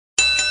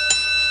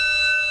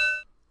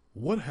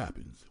What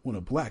happens when a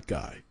black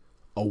guy,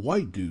 a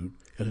white dude,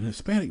 and an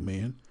Hispanic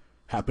man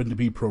happen to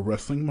be pro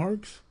wrestling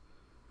marks?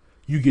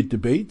 You get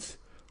debates,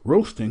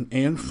 roasting,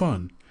 and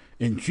fun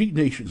in Cheat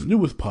Nation's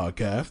newest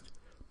podcast,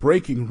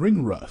 Breaking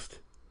Ring Rust.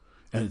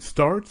 And it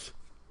starts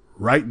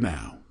right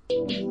now.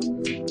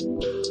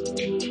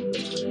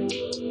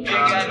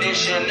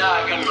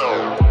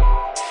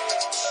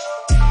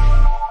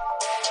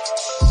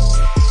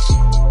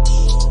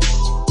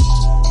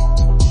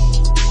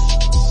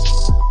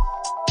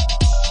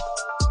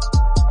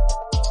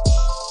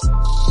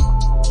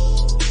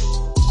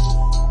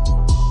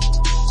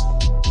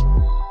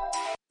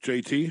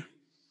 JT,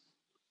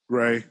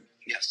 Ray.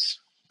 Yes.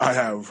 I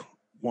have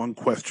one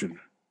question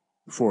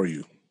for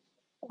you.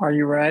 Are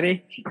you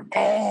ready?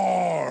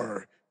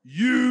 Are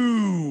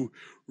you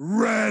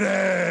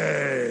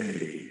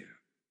ready?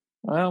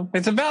 Well,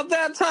 it's about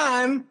that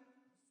time.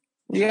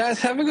 You guys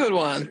have a good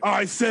one.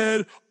 I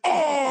said,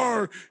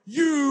 are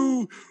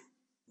you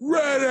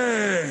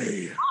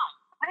ready?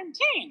 Oh, I'm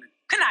game.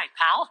 Good night,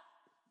 pal.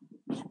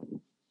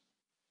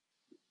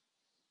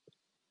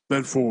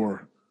 Then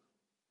for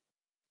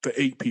the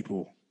 8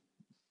 people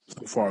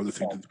so far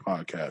listening to this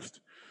podcast,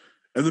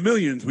 and the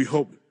millions we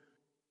hope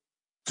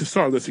to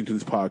start listening to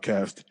this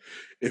podcast,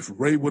 if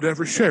Ray would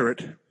ever share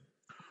it.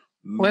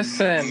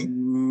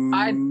 Listen,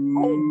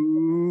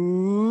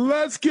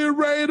 let's get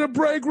ready to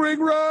break Ring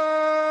Rust.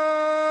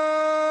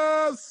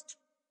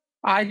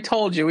 I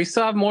told you, we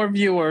still have more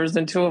viewers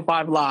than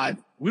 205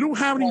 Live. We don't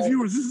have any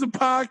viewers. This is a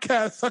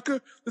podcast, sucker.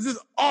 This is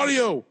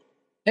audio.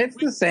 It's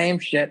the same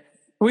shit.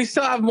 We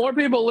still have more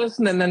people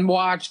listening than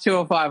watch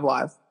 205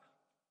 Live.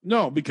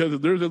 No, because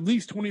there's at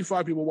least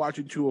 25 people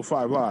watching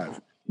 205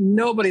 Live.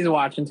 Nobody's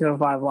watching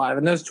 205 Live,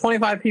 and those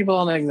 25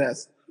 people don't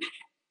exist.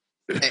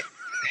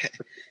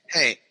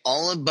 Hey,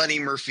 all of Buddy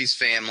Murphy's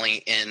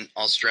family in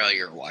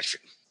Australia are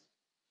watching.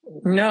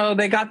 No,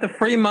 they got the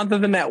free month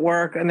of the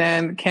network and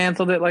then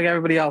canceled it like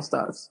everybody else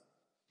does.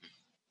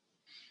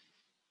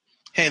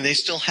 Hey, they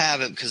still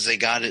have it because they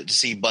got it to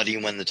see Buddy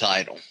win the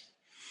title.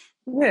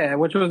 Yeah,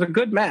 which was a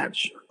good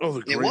match.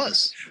 Oh, it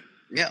was.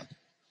 Match. Yeah.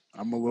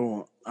 I'm a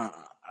little...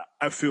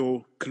 I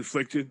feel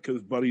conflicted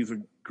because Buddy's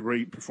a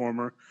great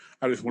performer.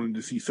 I just wanted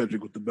to see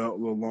Cedric with the belt a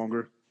little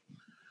longer.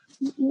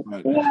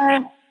 But,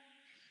 yeah.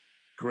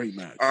 Great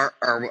match.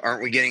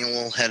 Aren't we getting a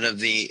little ahead of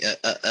the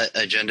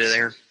agenda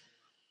there?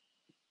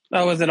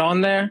 Oh, is it on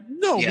there?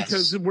 No, yes.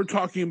 Because we're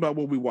talking about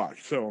what we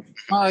watched. So,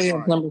 oh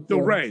yeah. So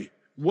Ray,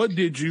 what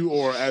did you,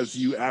 or as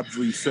you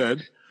aptly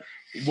said,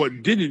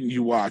 what didn't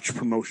you watch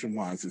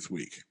promotion-wise this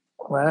week?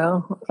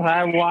 Well,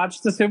 I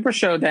watched the Super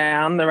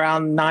Showdown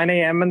around 9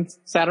 a.m. on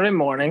Saturday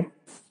morning.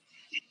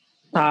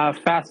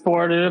 Fast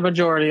forwarded a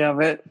majority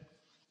of it.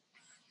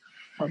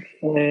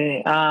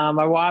 Okay.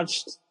 I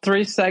watched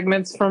 3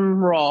 segments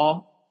from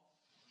Raw.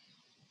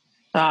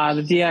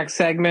 The DX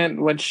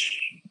segment, which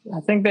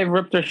I think they've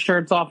ripped their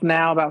shirts off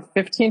now about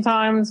 15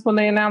 times when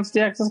they announced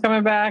DX is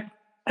coming back.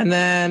 And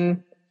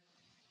then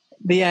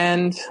the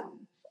end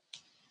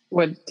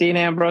with Dean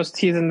Ambrose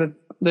teasing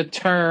the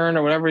turn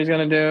or whatever he's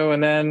going to do.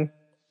 And then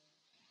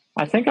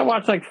I think I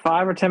watched like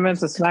 5 or 10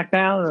 minutes of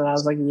SmackDown, and I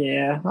was like,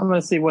 yeah, I'm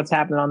going to see what's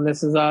happening on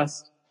This Is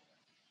Us.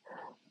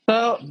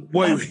 So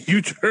wait,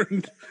 you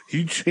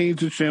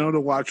changed the channel to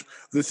watch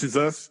This Is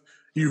Us?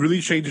 You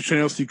really changed the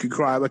channel so you could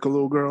cry like a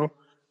little girl?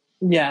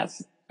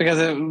 Yes, because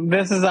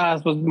This Is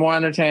Us was more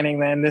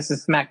entertaining than This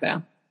Is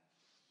SmackDown.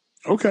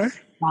 Okay.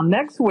 Now,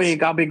 next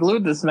week, I'll be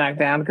glued to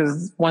SmackDown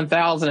because it's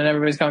 1,000 and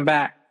everybody's coming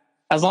back.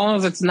 As long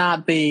as it's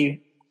not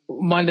the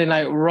Monday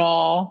Night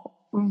Raw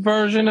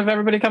version of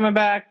everybody coming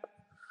back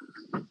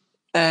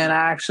and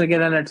I actually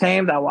get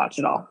entertained, I'll watch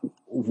it all.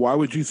 Why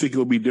would you think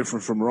it'll be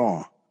different from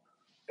Raw?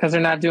 Because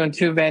they're not doing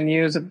 2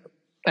 venues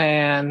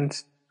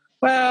and,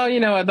 well, you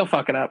know what? They'll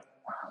fuck it up.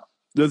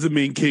 Doesn't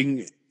mean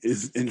King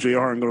and JR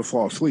aren't going to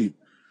fall asleep.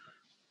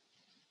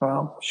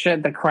 Well,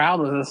 shit, the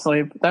crowd was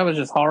asleep. That was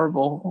just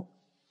horrible.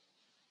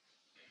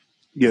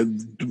 Yeah,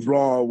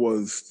 Raw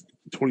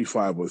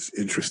 25 was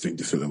interesting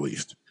to say the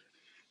least.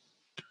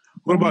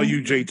 What about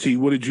you, JT?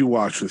 What did you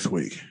watch this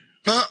week?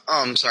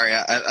 I'm sorry.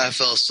 I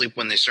fell asleep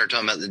when they started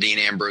talking about the Dean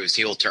Ambrose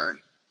heel turn.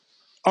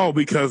 Oh,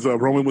 because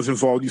Roman was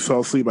involved, you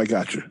fell asleep? I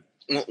got you.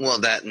 Well,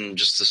 that and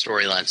just the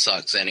storyline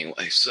sucks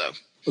anyway, so.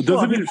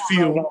 Doesn't it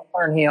feel...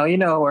 Turn heel, you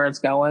know where it's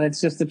going.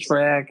 It's just a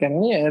trick,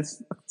 and yeah,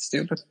 it's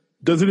stupid.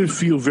 Doesn't it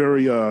feel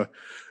very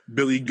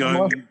Billy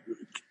Gunn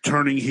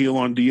turning heel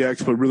on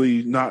DX, but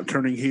really not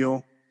turning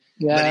heel?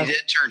 Yeah. But he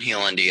did turn heel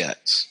on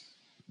DX.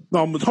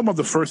 No, I'm talking about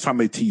the first time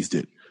they teased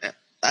it.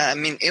 I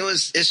mean,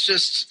 it's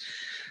just,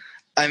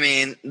 I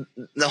mean,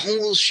 the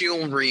whole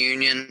Shield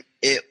reunion,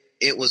 it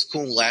was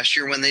cool last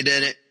year when they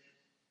did it.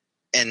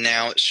 And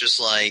now it's just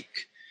like,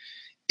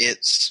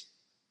 it's,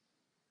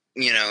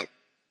 you know,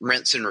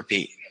 rinse and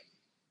repeat.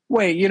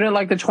 Wait, you didn't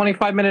like the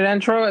 25-minute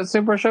intro at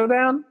Super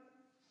Showdown?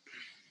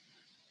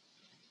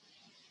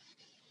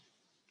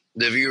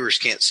 The viewers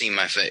can't see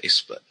my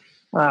face, but.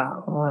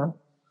 Oh, well.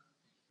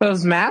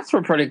 Those masks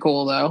were pretty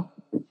cool, though.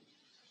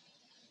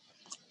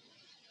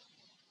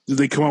 Did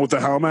they come out with the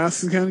Hell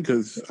masks again?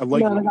 Because I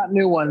like. No, they got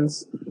new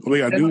ones. Oh, they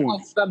got new Like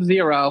ones.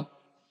 Sub-Zero.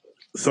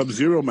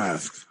 Sub-Zero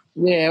masks.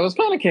 Yeah, it was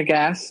kind of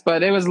kick-ass,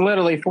 but it was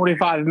literally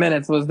 45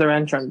 minutes was their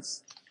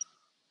entrance.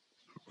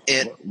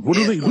 Who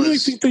do they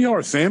think they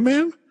are?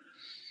 Sandman?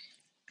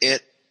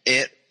 It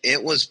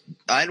was.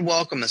 I'd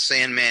welcome a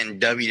Sandman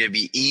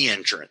WWE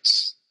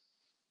entrance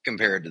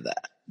compared to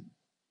that.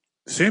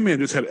 Sandman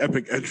just had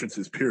epic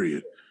entrances.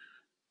 Period.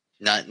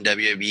 Not in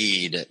WWE,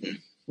 he didn't.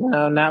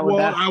 No, not with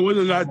that. I would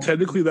not.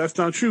 Technically, that's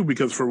not true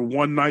because for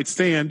One Night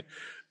Stand,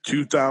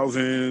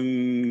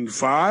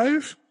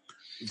 2005,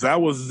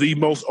 that was the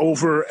most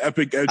over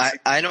epic entrance.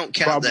 I don't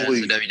count that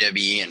as a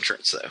WWE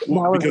entrance though.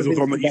 Well, because it was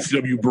on the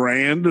ECW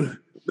brand.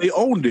 They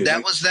owned it.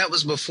 That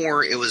was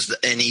before it was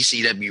an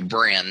ECW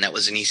brand. That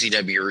was an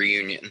ECW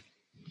reunion.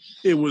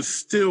 It was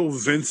still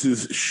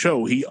Vince's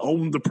show. He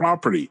owned the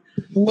property.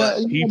 But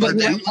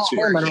that was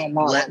where he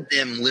let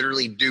them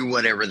literally do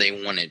whatever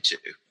they wanted to.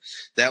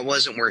 That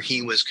wasn't where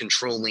he was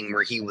controlling,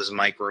 where he was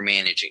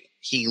micromanaging.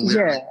 He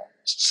literally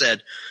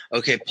said,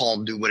 okay,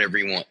 Paul, do whatever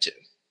you want to.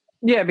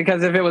 Yeah,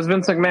 because if it was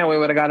Vince McMahon, we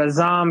would have got a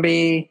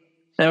zombie,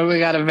 and we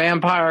got a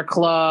vampire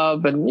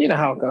club, and you know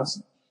how it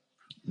goes.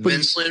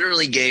 Vince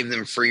literally gave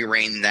them free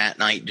reign that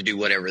night to do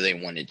whatever they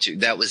wanted to.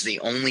 That was the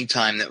only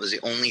time, that was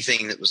the only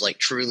thing that was like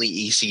truly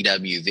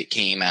ECW that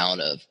came out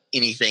of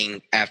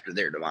anything after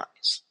their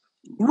demise.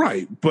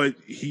 Right, but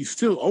he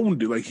still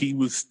owned it. Like he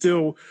was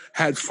still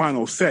had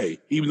final say,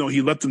 even though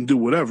he let them do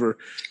whatever.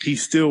 He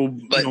still,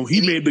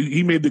 he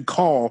made the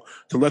call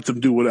to let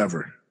them do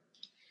whatever.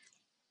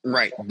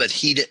 Right, but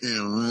he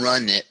didn't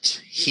run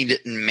it. He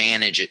didn't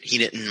manage it. He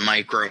didn't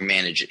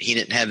micromanage it. He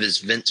didn't have his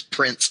Vince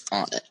prints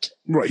on it.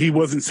 Right, he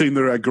wasn't sitting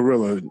there at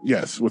Gorilla,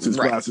 with his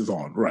glasses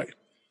on. Right,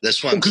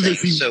 that's what I'm saying.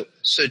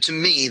 So to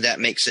me, that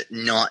makes it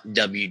not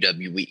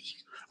WWE.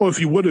 Well, if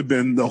he would have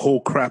been, the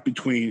whole crap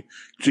between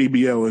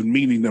JBL and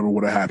Meanie never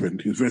would have happened.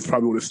 Because Vince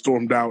probably would have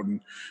stormed out and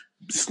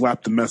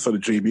slapped the mess out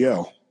of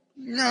JBL.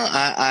 No,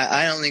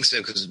 I don't think so.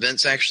 Because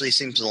Vince actually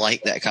seems to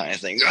like that kind of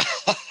thing.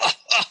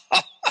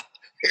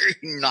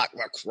 Knock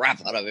the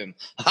crap out of him.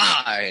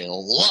 I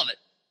love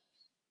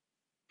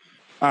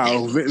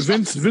it.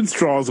 Vince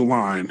draws a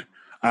line.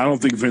 I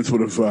don't think Vince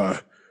would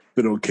have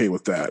been okay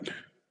with that.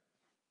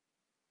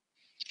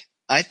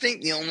 I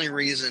think the only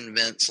reason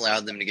Vince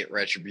allowed them to get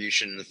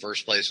retribution in the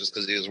first place was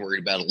because he was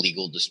worried about a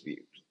legal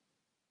dispute.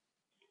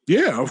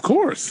 Yeah, of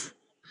course.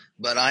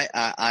 But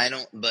I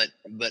don't. But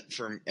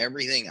from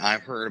everything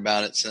I've heard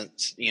about it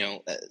since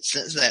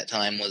that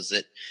time, was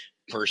that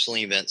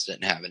personally Vince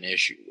didn't have an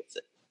issue with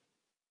it.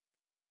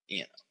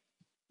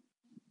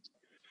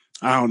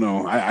 I don't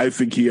know. I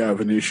think he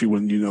have an issue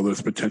when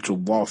there's potential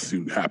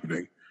lawsuit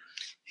happening.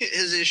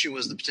 His issue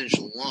was the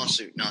potential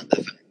lawsuit, not the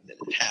fact that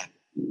it happened.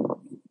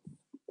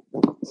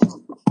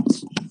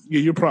 Yeah,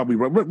 you're probably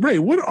right. Ray,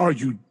 what are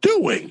you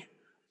doing?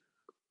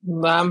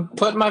 I'm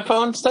putting my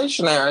phone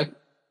stationary.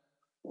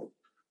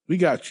 We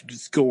got you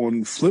just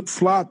going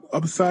flip-flop,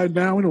 upside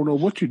down. We don't know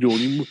what you're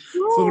doing.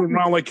 You're flipping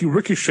around like you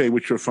Ricochet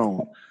with your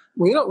phone.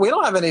 We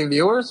don't have any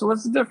viewers.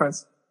 What's the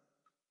difference?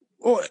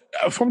 Well,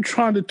 if I'm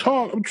trying to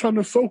talk, I'm trying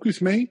to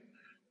focus, man.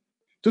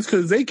 Just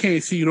because they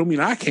can't see you don't mean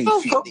I can't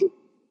see you.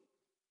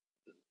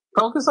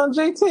 Focus on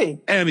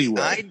JT.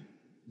 Anyway.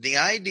 The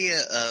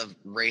idea of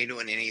Ray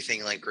doing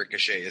anything like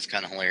Ricochet is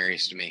kind of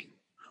hilarious to me.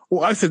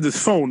 Well, I said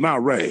this phone,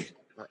 not Ray.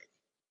 Right.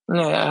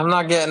 Yeah, I'm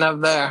not getting up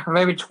there.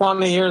 Maybe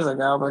 20 years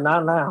ago, but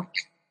not now.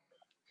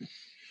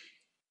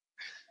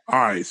 All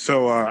right,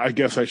 so I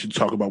guess I should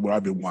talk about what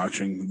I've been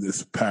watching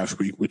this past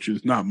week, which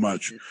is not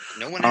much.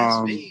 No one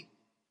asked me.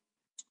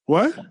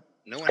 What?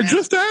 No one I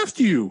just asked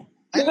you.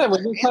 Yeah,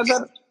 we just had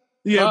that.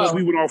 Yeah, but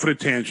we went off on a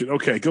tangent.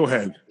 Okay, go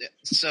ahead.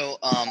 So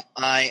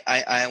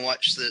I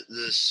watched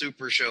the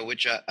Super Show,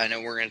 which I know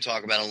we're going to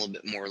talk about a little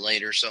bit more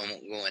later, so I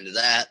won't go into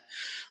that.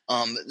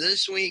 But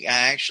this week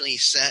I actually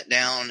sat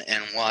down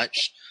and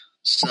watched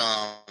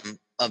some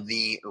of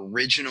the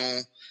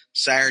original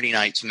Saturday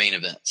night's main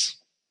events.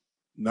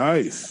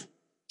 Nice.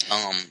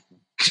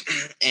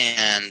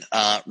 And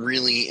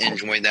really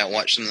enjoyed that.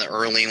 Watched some of the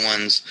early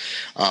ones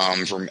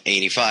from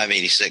 85,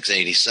 86,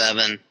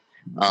 87.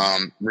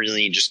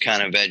 Really just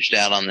kind of edged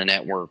out on the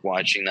network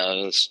watching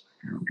those.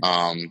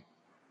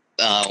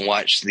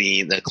 Watched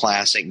the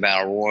classic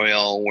Battle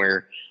Royal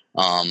where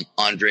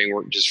Andre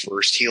worked his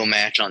first heel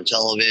match on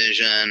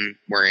television,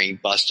 where he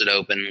busted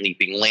open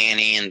Leaping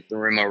Lanny and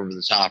threw him over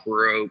the top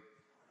rope.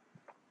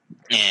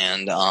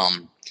 And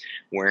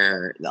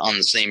where on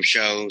the same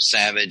show,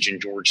 Savage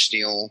and George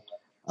Steele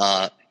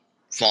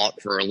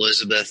fought for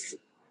Elizabeth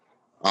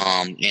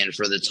and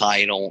for the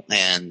title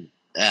and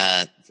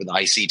for the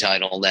IC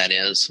title, that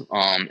is.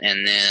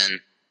 And then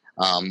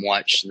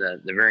watched the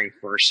very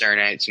first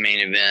Saturday night's main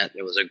event.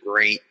 It was a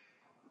great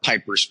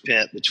Piper's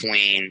Pit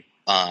between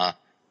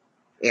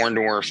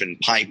Orndorff and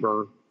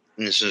Piper.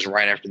 And this was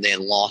right after they had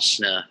lost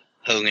to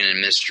Hogan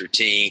and Mr.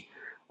 T.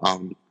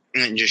 And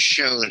it just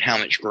showed how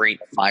much great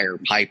fire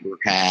Piper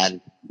had.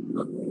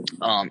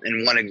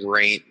 And what a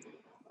great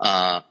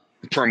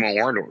promo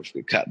orders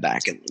we cut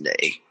back in the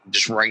day,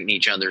 just right in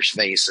each other's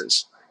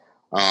faces.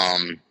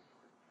 And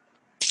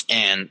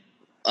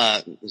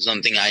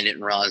something I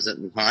didn't realize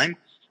at the time,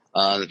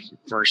 the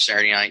first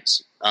Saturday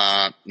night's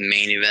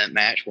main event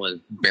match was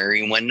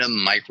Barry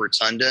Windham, Mike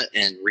Rotunda,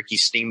 and Ricky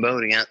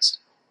Steamboat against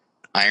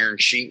Iron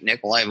Sheik,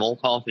 Nikolai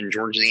Volkov, and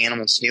George the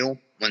Animal Steele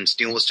when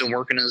Steele was still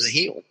working as a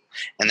heel.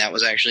 And that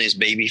was actually his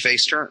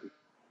babyface turn.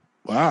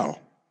 Wow.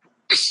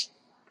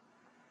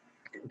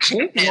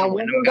 Now,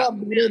 wasn't that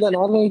better than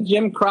any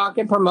Jim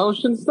Crockett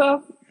promotion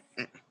stuff?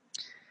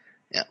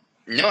 Yeah.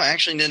 No, I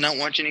actually did not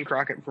watch any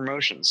Crockett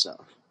promotion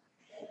stuff.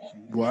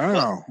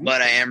 Wow.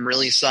 But I am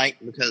really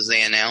psyched because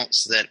they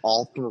announced that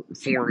all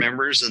four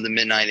members of the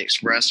Midnight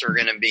Express are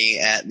going to be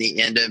at the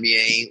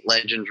NWA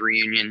Legends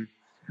Reunion,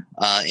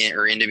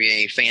 or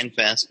NWA Fan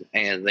Fest,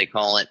 as they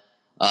call it,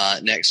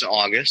 next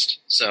August.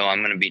 So I'm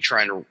going to be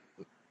trying to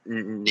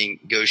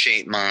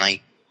negotiate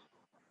my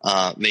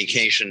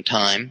vacation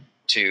time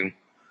to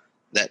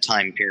that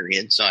time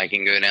period so I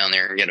can go down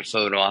there and get a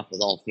photo op with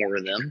all four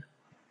of them.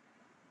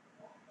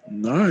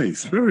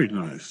 Nice. Very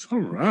nice. All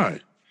right.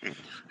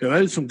 Yeah,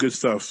 that is some good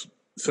stuff.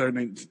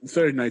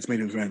 Saturday night's main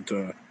event,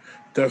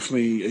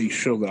 definitely a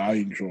show that I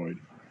enjoyed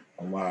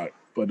a lot.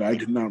 But I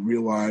did not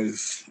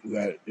realize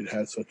that it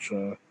had such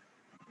a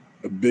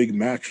big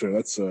match there.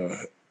 That's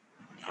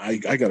I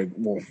gotta.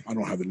 Well, I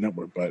don't have the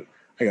network, but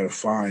I gotta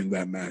find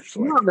that match.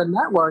 So You have the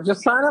network.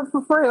 Just sign up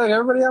for free like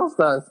everybody else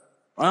does.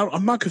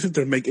 I'm not gonna sit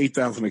there and make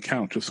 8,000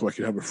 accounts just so I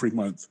can have a free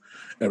month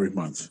every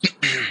month.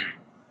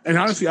 And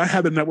honestly, I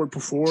had the network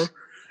before,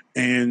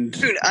 and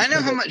Dude, I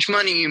know how much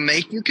money you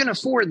make. You can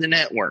afford the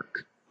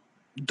network.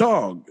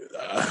 dog,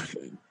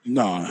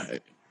 nah.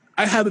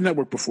 I had the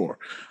network before.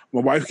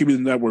 My wife gave me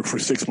the network for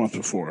 6 months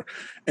before,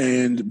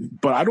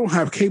 but I don't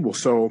have cable,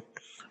 so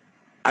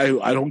I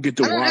don't get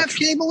to I don't watch. have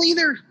cable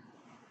either.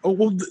 Oh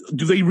well,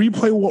 do they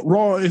replay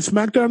Raw and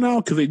SmackDown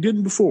now? Because they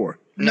didn't before.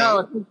 No,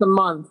 it's just a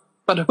month.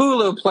 But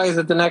Hulu plays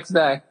it the next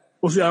day.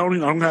 Well, see, I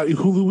don't have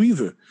Hulu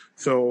either.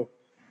 So,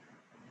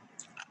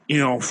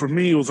 for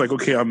me, it was like,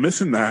 okay, I'm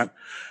missing that,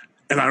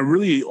 and I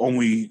really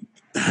only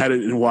had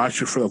it and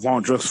watched it for the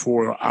long, just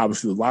for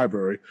obviously the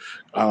library.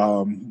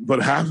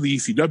 But half of the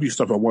ECW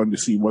stuff I wanted to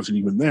see wasn't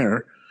even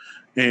there,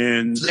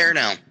 and It's there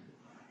now.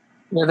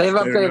 Yeah, they've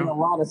There updated now. a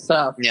lot of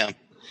stuff. Yeah.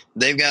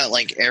 They've got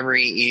like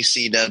every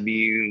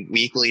ECW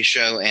weekly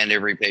show and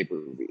every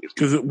pay-per-view.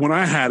 because when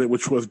I had it,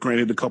 which was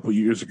granted a couple of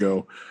years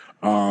ago,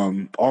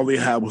 all they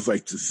had was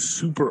like the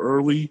super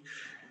early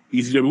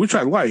ECW, which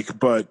I like,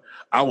 but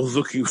I was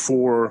looking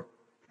for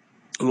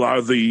a lot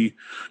of the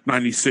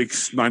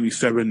 96,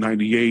 97,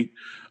 98,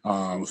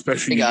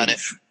 especially, You got it.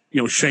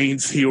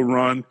 Shane's heel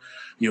run,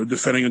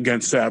 defending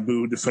against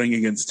Sabu, defending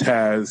against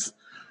Taz,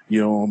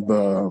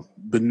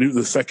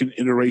 the second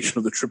iteration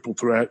of the triple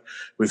threat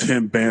with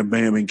him, Bam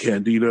Bam, and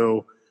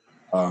Candido,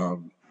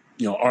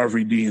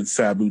 RVD and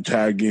Sabu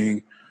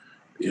tagging,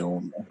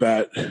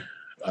 the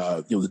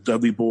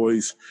Dudley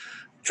Boys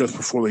just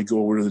before they go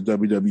over to the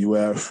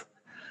WWF.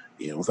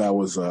 That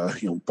was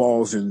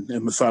Balls and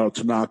Masato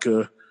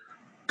Tanaka,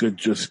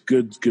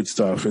 good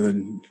stuff. And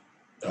then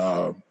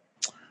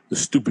the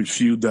stupid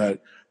feud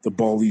that the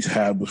Baldies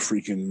had with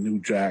freaking New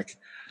Jack.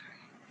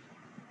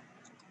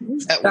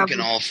 That we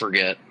can all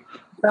forget.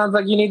 Sounds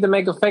like you need to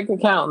make a fake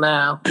account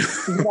now. Get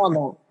on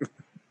that.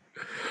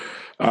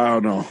 I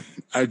don't know.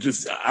 I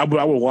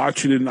would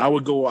watch it, and I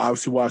would go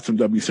obviously watch some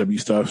WCW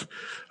stuff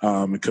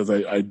because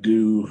I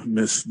do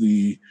miss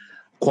the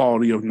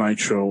quality of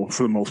Nitro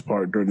for the most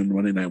part during the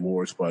Monday Night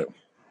Wars. But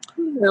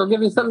It'll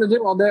give you something to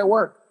do all day at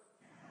work.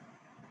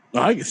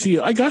 I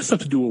got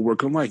stuff to do at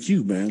work. Unlike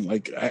you, man.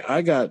 Like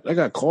I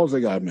got calls I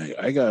got to make.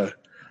 I got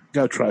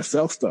to try to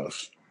sell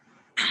stuff.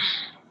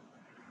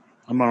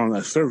 I'm not on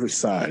that service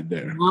side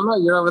there. I don't know.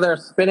 You're over there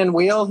spinning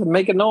wheels and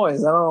making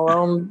noise. I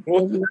don't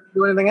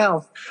do anything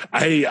else.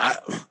 I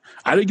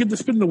didn't get to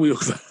spin the wheel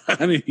because I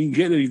didn't even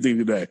get anything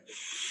today.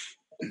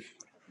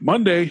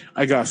 Monday,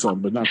 I got some,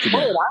 but not today.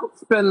 Wait, I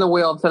spun the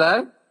wheel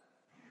today.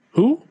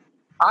 Who?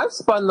 I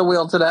spun the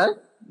wheel today.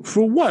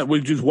 For what?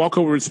 Would you just walk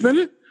over and spin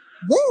it?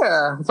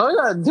 Yeah, that's all you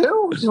gotta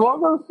do. Just walk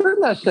over and spin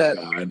that shit.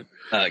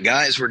 God.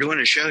 Guys, we're doing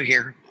a show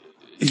here.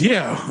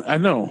 Yeah, I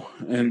know.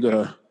 And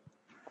Yeah.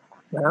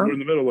 we're in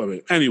the middle of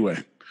it.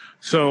 Anyway,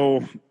 so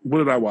what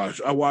did I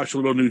watch? I watched a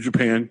little New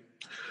Japan.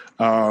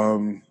 I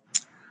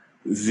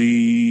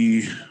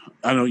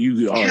know you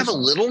You have a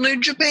little New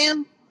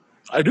Japan?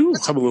 I do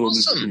That's have a little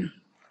awesome. New Japan.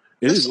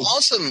 It That's is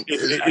awesome.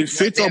 It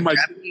fits They on have my.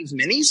 Japanese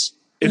minis?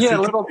 It Yeah,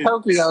 fits- little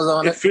Tokios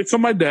on It it. fits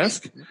on my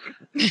desk,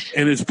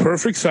 and it's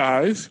perfect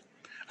size.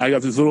 I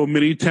got this little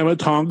mini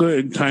Tamatonga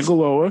and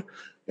Tangaloa,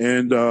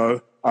 and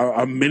a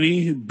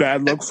mini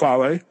Bad Luck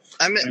Fale.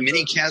 I met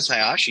Mini Kaz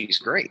Hayashi. He's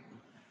great.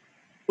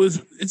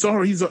 It's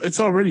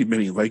already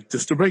mini. Like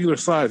just the regular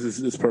size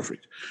is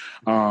perfect.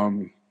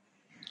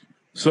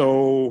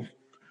 So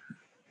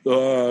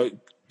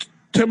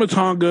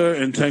Tamatonga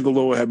and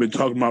Tangaloa have been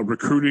talking about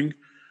recruiting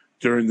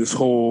during this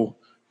whole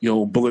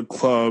Bullet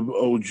Club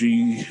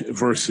OG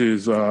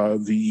versus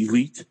the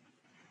Elite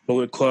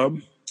Bullet Club,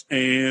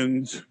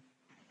 and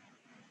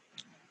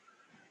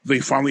they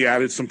finally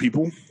added some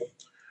people.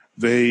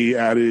 They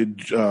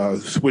added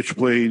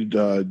Switchblade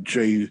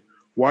Jay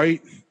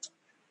White,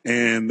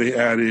 and they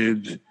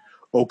added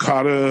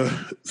Okada's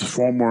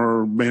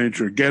former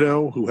manager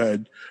Gedo, who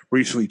had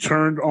recently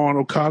turned on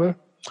Okada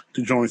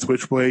to join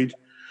Switchblade.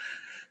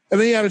 And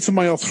they added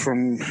somebody else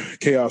from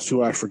Chaos,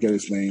 who I forget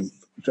his name.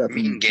 You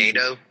mean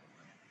Gato?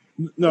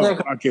 No,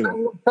 not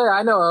Gedo.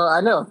 I know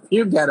a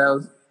few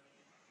Getos.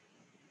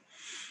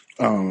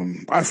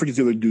 I forget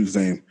the other dude's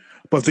name.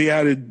 But they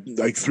added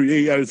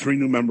three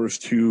new members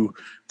to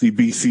the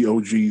BC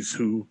OGs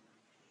who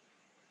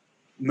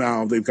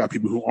now they've got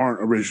people who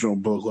aren't original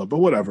Bullet Club, but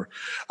whatever.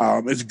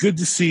 It's good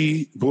to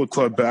see Bullet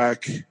Club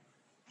back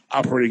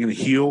operating in a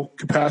heel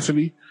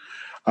capacity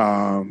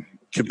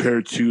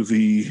compared to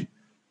the,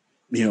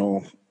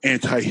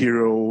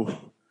 anti-hero,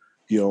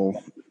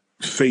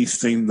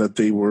 face thing that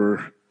they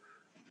were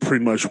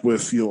pretty much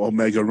with,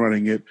 Omega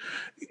running it.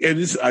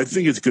 And I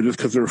think it's good just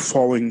because they're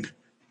falling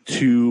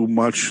too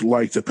much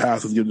like the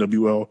path of the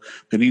NWL.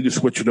 They need to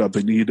switch it up.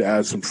 They need to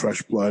add some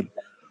fresh blood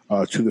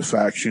to the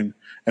faction,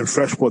 and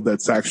fresh blood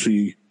that's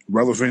actually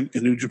relevant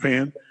in New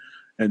Japan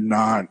and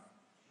not,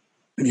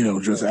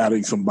 just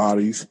adding some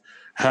bodies.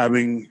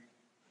 Having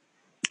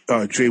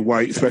Jay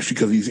White, especially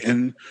because he's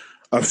in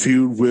a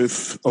feud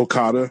with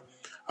Okada,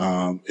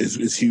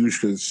 is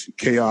huge because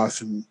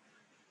Chaos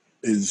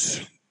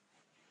is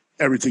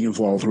everything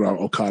involved throughout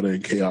Okada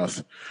and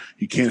Chaos.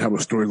 You can't have a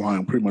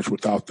storyline pretty much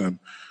without them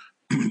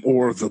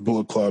or the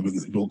Bullet Club and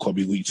the Bullet Club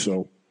Elite.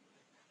 So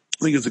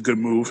I think it's a good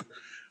move.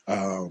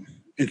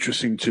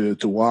 Interesting to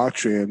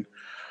watch and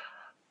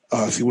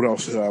see what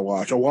else did I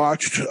watch. I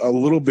watched a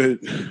little bit.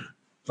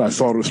 I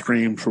saw the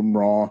stream from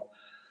Raw.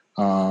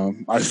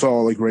 I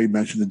saw, like Ray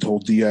mentioned, the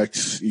whole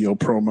DX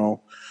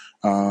promo.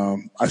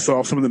 I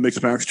saw some of the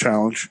Mixed Match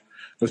Challenge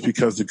just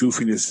because the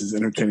goofiness is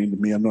entertaining to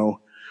me. I know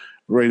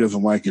Ray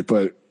doesn't like it,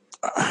 but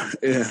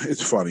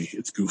it's funny.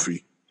 It's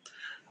goofy.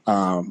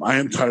 I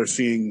am tired of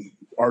seeing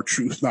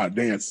R-Truth not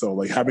dance, so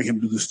like having him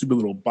do this stupid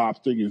little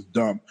bop thing is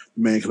dumb.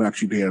 The man can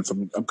actually dance.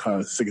 I'm kind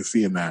of sick of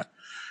seeing that.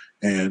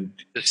 And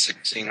just sick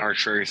of seeing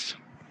R-Truth.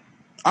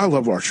 I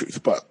love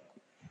R-Truth, but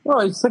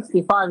he's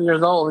 65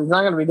 years old. He's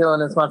not going to be doing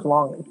this much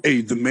longer.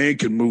 Hey, the man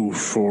can move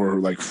for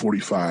like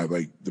 45.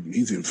 Like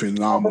he's in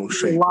phenomenal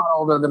shape. He's a lot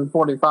older than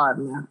 45,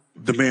 man.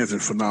 The man's in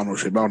phenomenal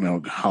shape. I don't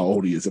know how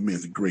old he is. The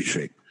man's in great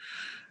shape.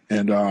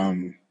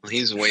 And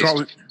he's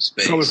wasting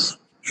space.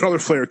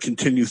 Charlotte Flair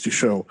continues to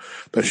show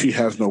that she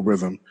has no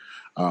rhythm.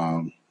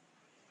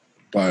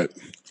 But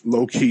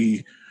low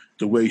key,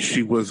 the way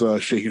she was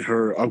shaking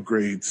her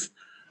upgrades,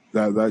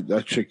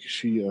 that chick,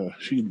 she a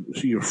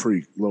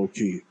freak, low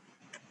key.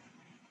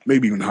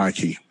 Maybe even high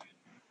key.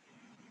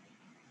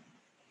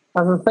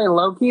 I was going to say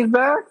low key's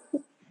back?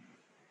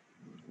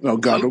 No,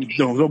 God,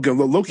 don't get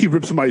low key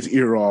rip somebody's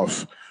ear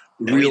off.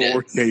 Real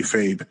or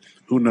kayfabe.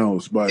 Who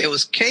knows? But it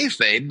was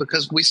kayfabe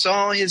because we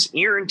saw his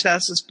ear in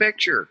Tessa's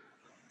picture.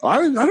 I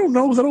don't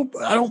know.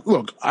 I don't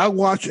look. I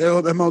watch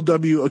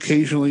MLW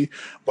occasionally,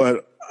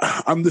 but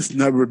I'm just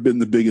never been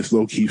the biggest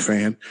low key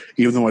fan.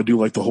 Even though I do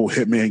like the whole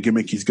Hitman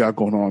gimmick he's got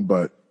going on,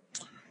 but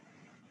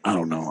I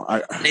don't know.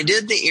 They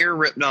did the ear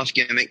ripped off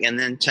gimmick, and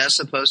then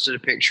Tessa posted a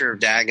picture of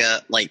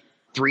Daga like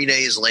 3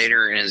 days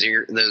later, and his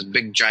ear, those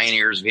big giant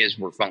ears of his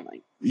were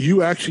fine.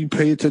 You actually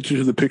pay attention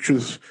to the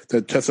pictures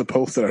that Tessa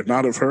posts that are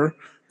not of her?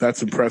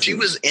 That's impressive. She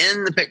was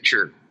in the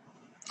picture.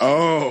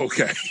 Oh,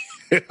 okay.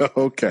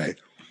 Okay.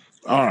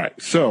 All right.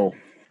 So,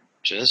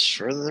 just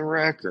for the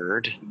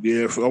record.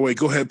 Yeah. Oh, wait.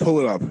 Go ahead. Pull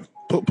it up.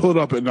 Pull it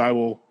up, and I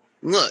will.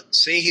 Look.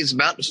 See, he's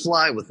about to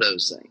fly with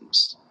those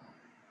things.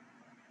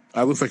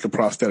 I look like a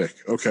prosthetic.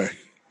 Okay.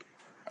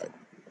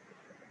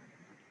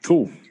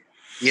 Cool.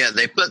 Yeah,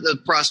 they put the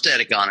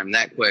prosthetic on him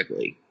that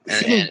quickly,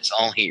 and it's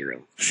all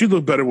hero. She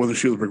looked better when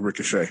she was with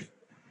Ricochet.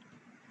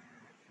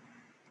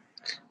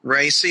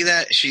 Ray, see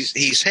that?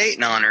 He's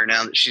hating on her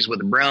now that she's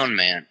with a brown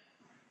man.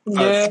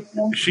 Yeah.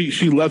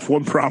 She left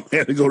one brown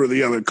man to go to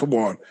the other. Come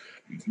on.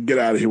 Get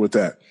out of here with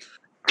that.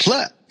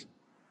 Clap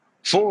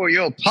for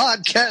your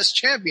podcast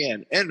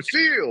champion and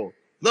feel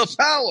the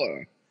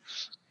power.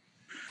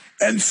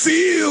 And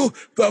feel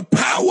the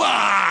power.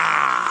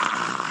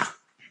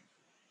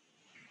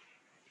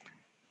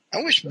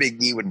 I wish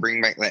Big E would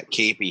bring back that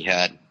cape he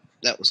had.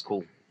 That was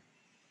cool.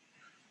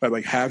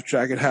 Like half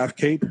jacket, half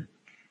cape?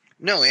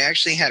 No, he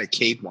actually had a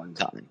cape one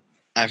time.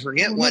 I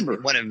forget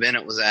what event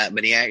it was at,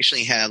 but he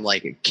actually had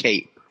like a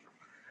cape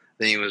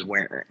that he was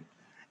wearing,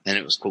 and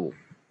it was cool.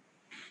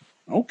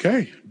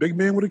 Okay. Big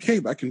man with a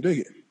cape. I can dig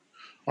it.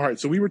 All right,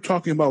 so we were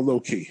talking about low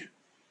key.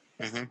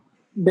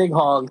 Mm-hmm. Big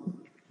hog.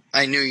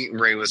 I knew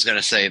Ray was going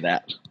to say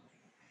that.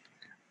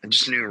 I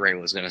just knew Ray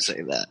was going to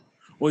say that.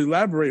 Well,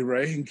 elaborate,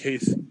 Ray, in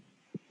case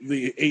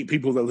the 8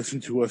 people that listen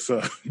to us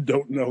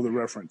don't know the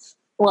reference.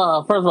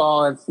 Well, first of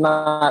all, it's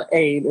not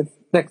 8; it's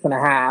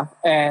 6.5,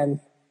 and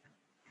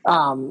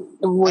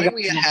why are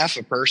we a half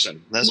a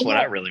person? That's what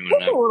I really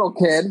want to know. A little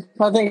kid.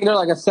 I think they're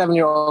like a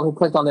 7-year-old who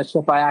clicked on this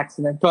shit by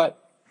accident. But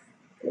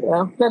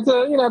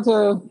it's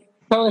a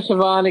Tony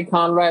Schiavone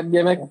Conrad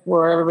gimmick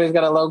where everybody's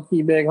got a low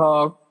key big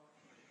hog.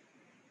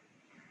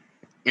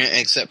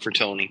 except for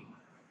Tony.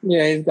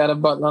 Yeah, he's got a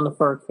button on the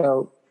fur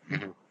coat.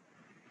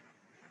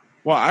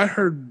 Well, I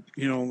heard,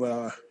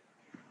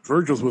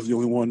 Virgil's was the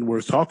only one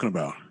worth talking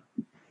about.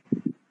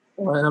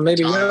 Well,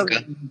 maybe what Tonka.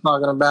 I'm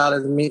talking about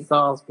is meat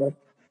sauce, but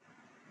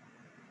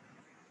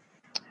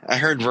I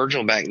heard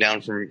Virgil back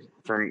down from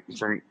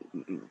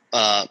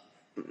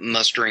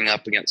mustering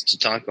up against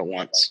Tatanka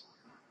once.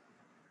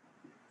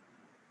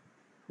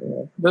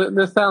 yeah.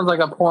 This sounds like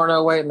a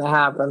porno waiting to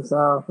happen.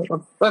 So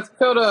let's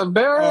go to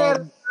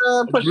Barrett.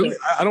 Push Really, it.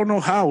 I don't know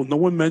how. No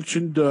one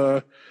mentioned,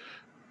 no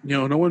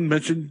one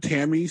mentioned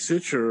Tammy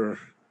Sitch or,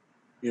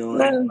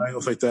 anybody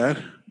else like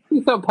that.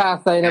 He's so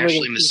past that.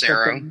 Ashley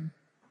Massaro.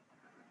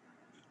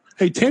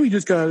 Hey, Tammy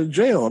just got out of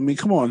jail. I mean,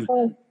 come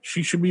on.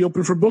 She should be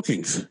open for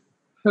bookings.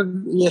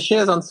 Yeah, she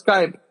is on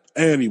Skype.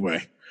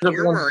 Anyway. We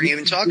weren't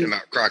even talking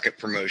about Crockett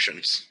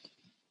Promotions.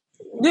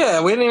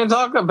 Yeah, we didn't even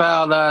talk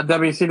about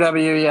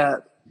WCW yet.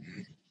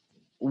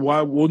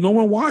 Why? Well, no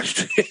one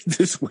watched it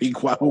this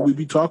week. Why would we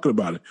be talking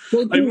about it? They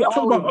Like, do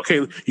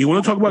always- you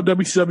want to talk about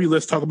WCW?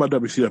 Let's talk about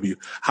WCW.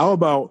 How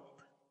about,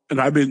 and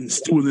I've been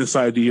stewing this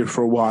idea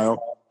for a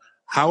while,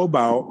 how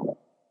about,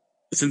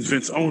 since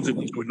Vince owns it,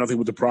 he's doing nothing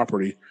with the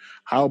property,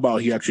 how about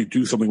he actually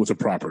do something with the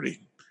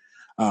property?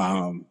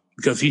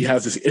 Because he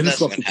has this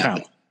influx of gonna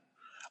happen. talent.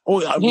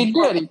 Oh, I He mean,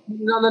 did. He put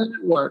it on the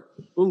network.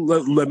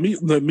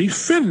 let me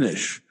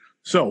finish.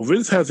 So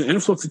Vince has an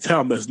influx of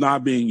talent that's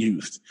not being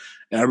used.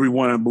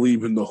 Everyone, I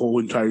believe, in the whole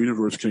entire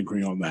universe can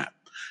agree on that.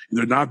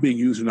 They're not being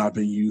used and not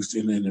being used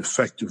in an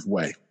effective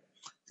way.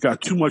 He's got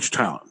too much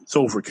talent. It's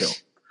overkill.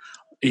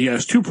 He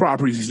has two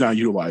properties he's not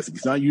utilizing.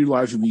 He's not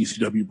utilizing the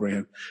ECW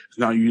brand. He's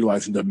not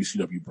utilizing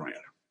WCW brand.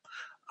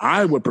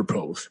 I would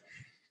propose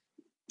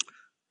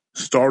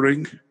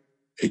starting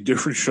a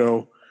different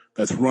show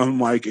that's run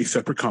like a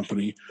separate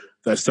company,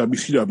 that's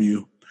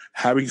WCW,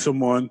 having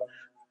someone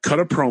cut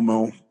a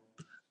promo,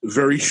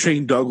 very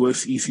Shane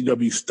Douglas,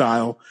 ECW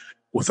style,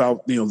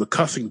 without, the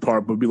cussing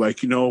part, but be like,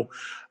 I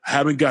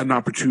haven't got an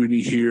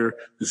opportunity here.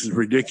 This is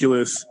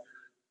ridiculous.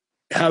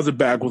 Has a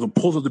bag with him,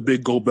 pulls out the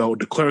big gold belt,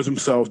 declares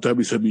himself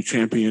WCW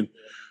champion.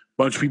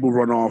 Bunch of people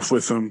run off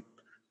with him.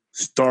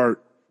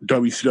 Start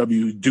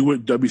WCW, do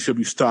it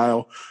WCW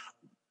style.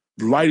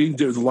 Lighting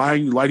very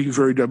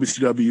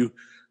WCW.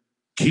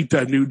 Keep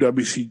that new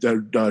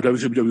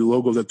WCW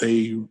logo that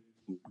they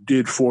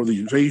did for the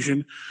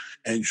invasion,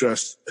 and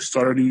just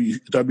start a new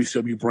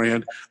WCW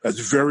brand that's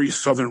very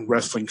Southern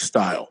wrestling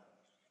style.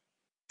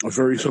 A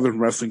very Southern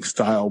wrestling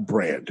style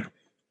brand.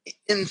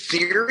 In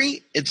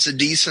theory, it's a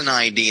decent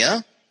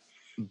idea,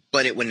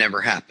 but it would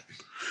never happen.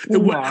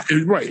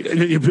 Right.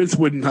 And Vince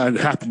would not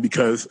happen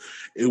because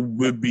it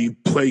would be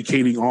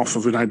placating off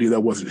of an idea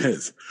that wasn't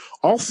his.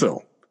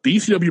 Also, the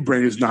ECW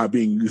brand is not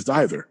being used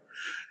either.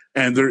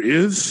 And there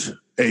is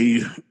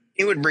He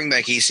would bring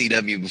back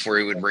ECW before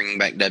he would bring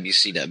back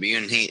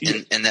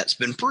WCW, and that's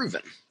been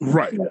proven.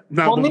 Right.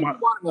 Now, Well, neither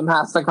one of them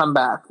has to come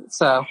back.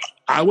 So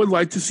I would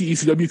like to see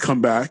ECW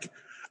come back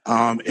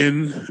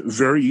in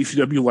very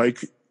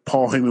ECW-like,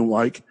 Paul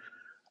Heyman-like.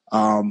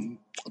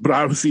 But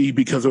obviously,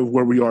 because of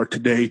where we are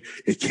today,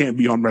 it can't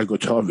be on regular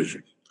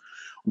television.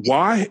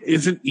 Why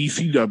isn't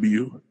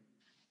ECW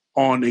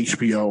on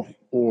HBO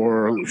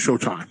or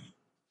Showtime?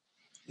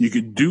 You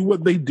could do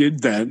what they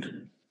did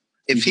then.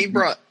 If he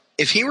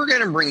were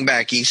going to bring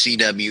back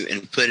ECW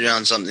and put it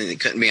on something that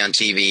couldn't be on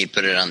TV,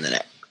 put it on the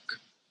network.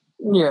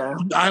 yeah,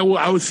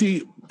 I would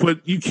see, but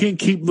you can't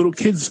keep little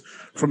kids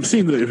from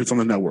seeing it if it's on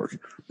the network.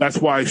 That's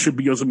why it should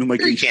be on something like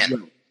Sure you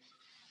HBO.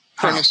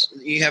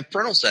 can. You have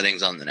parental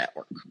settings on the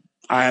network.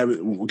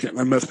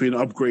 That must be an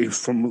upgrade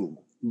from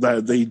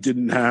that they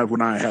didn't have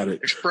when I had it.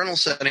 There's parental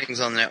settings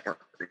on the network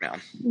now.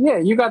 yeah.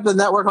 You got the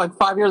network like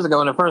 5 years ago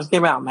when it first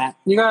came out, Matt.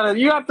 You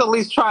have to at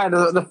least try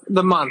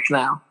the month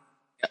now.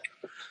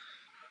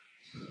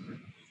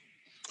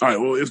 All right.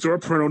 Well, if there are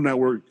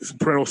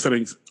parental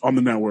settings on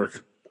the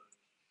network,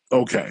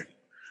 okay.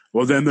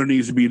 Well, then there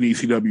needs to be an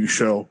ECW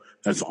show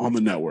that's on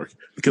the network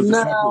because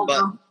No,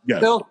 But-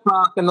 yes. they'll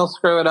suck and they'll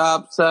screw it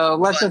up. So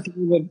let's But- just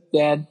leave it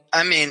dead.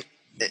 I mean,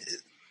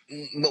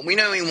 but we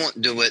know he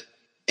won't do it.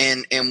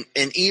 And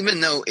even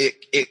though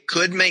it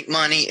could make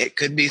money, it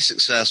could be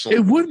successful. It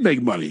would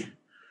make money.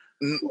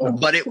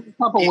 But A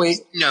couple weeks.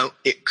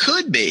 it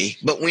could be,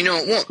 but we know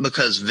it won't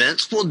because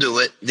Vince will do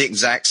it the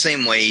exact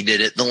same way he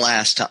did it the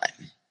last time.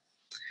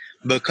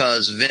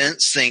 Because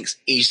Vince thinks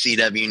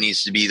ECW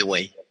needs to be the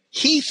way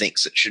he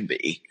thinks it should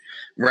be,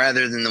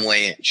 rather than the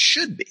way it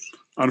should be.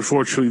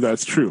 Unfortunately,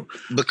 that's true.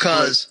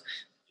 Because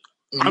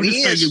I'm we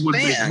just saying as it would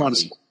make fans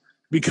money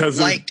because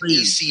liked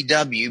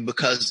ECW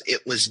because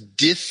it was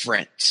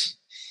different.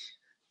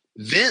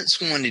 Vince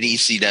wanted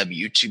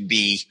ECW to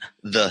be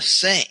the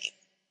same.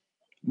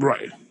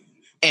 right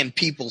And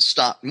people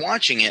stopped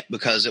watching it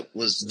because it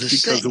was the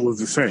same. because it was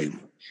the same.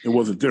 It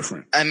wasn't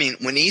different. I mean,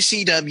 when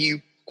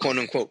ECW, quote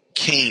unquote,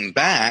 came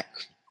back,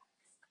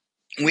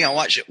 we all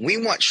watched it. We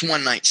watched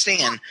One Night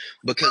Stand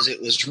because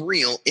it was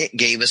real. It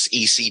gave us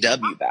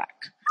ECW back.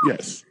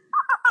 Yes.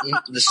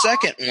 The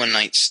second One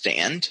Night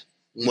Stand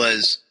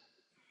was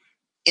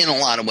in a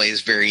lot of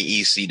ways very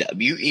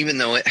ECW, even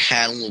though it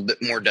had a little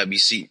bit more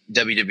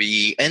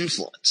WWE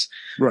influence.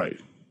 Right.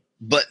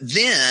 But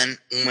then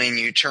when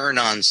you turn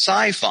on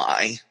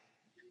Sci-Fi,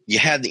 you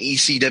had the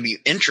ECW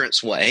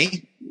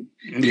entranceway.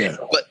 Yeah.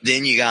 But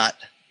then you got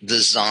the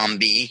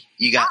Zombie,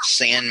 you got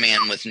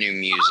Sandman with new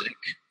music.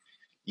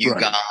 You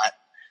Right. got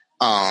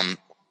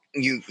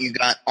you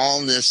got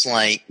all this,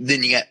 like,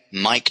 then you got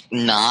Mike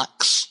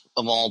Knox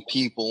of all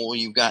people,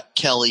 you've got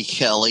Kelly,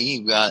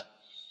 you've got,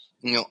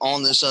 you know, all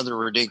this other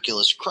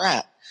ridiculous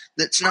crap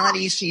that's not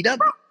ECW.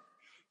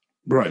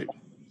 Right.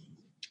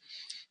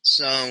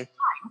 So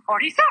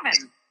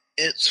 47.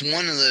 it's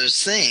one of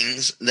those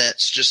things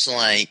that's just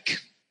like,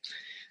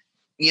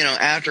 you know,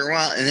 after a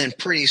while, and then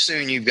pretty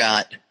soon you've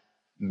got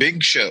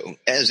Big Show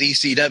as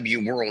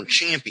ECW World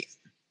Champion.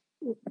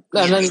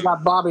 And then you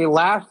got Bobby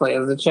Lashley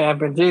as the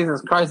champion.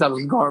 Jesus Christ, that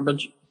was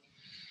garbage.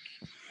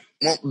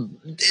 Well,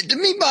 to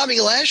me, Bobby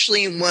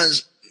Lashley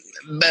was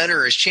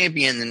better as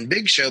champion than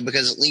Big Show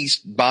because at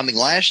least Bobby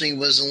Lashley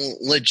was a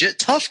legit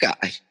tough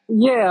guy.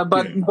 Yeah,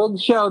 but Big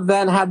Show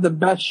then had the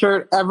best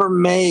shirt ever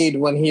made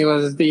when he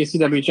was the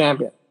ECW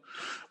champion.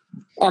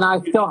 And I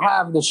still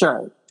have the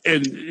shirt.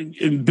 And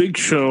in Big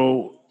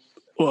Show,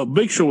 well,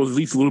 Big Show was at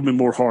least a little bit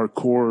more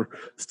hardcore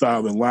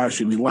style than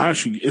Lashley. I mean,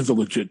 Lashley is a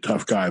legit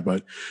tough guy,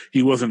 but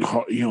he wasn't,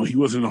 he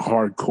wasn't a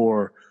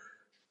hardcore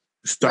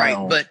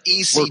style. Right, but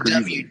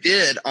ECW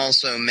did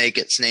also make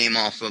its name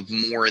off of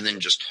more than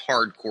just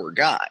hardcore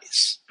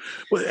guys.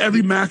 Well,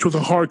 every match was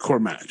a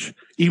hardcore match,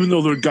 even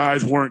though their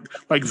guys weren't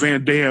like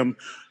Van Dam,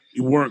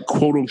 weren't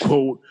quote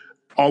unquote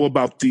all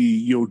about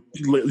the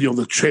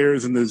the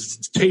chairs and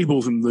the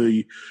tables and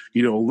the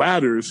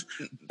ladders.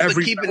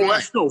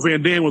 No,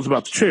 Van Dam was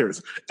about the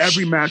chairs.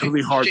 Every match was a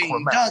hardcore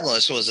Shane match.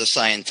 Douglas was a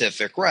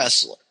scientific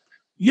wrestler.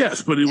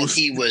 Yes, but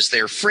he was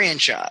their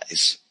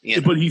franchise.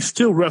 But he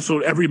still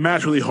wrestled every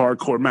match with a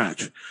hardcore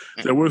match.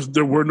 There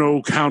were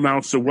no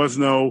countouts. There was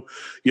no,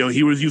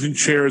 he was using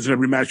chairs in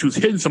every match. He was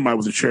hitting somebody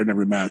with a chair in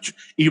every match,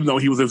 even though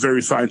he was a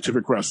very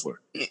scientific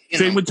wrestler.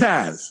 Same with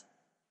Taz.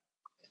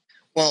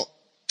 Well,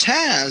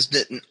 Taz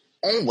didn't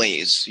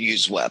always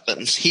use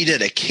weapons. He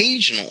did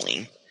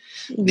occasionally.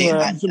 He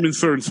used them in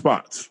certain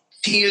spots.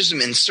 He used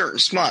them in certain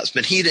spots,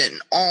 but he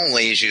didn't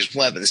always use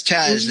weapons.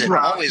 Taz didn't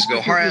always go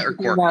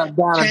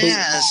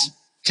hardcore.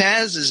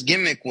 Taz's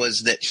gimmick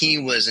was that he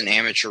was an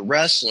amateur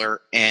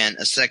wrestler and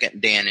a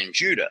second Dan in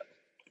judo.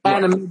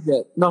 And a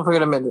midget. Don't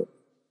forget a midget.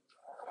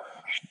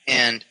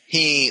 And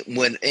he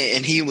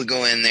would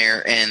go in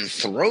there and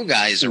throw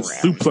guys around.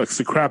 Suplex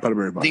the crap out of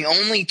everybody. The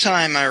only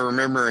time I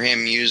remember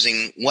him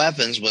using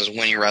weapons was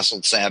when he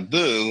wrestled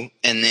Sabu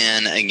and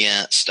then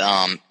against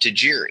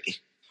Tajiri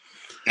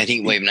at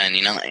Heatwave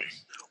 99.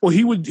 Well,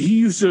 he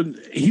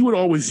would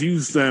always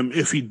use them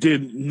if he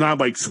did not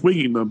like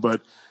swinging them,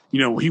 but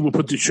he would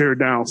put the chair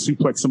down,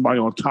 suplex somebody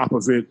on top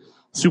of it,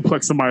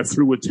 suplex somebody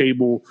through a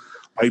table.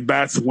 Like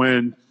that's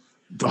when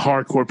the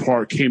hardcore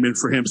part came in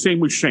for him. Same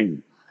with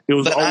Shane. It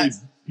was always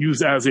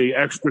used as a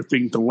extra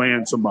thing to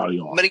land somebody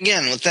on. But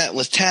again, with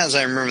Taz,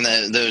 I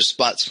remember those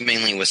spots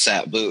mainly with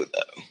Sabu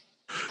though.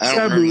 I don't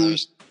Sabu, remember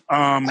those.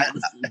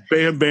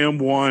 Bam Bam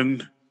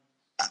won.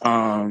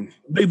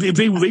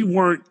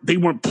 They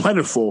weren't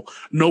plentiful.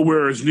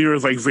 Nowhere as near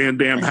as like Van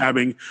Dam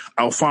having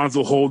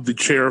Alfonso hold the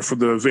chair for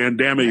the Van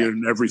Dam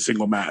in every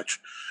single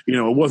match.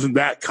 It wasn't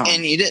that common.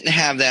 And you didn't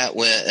have that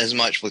as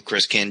much with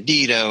Chris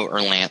Candido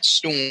or Lance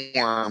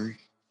Storm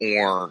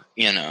or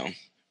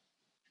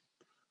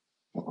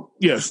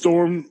Yeah,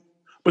 Storm.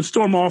 But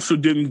Storm also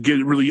didn't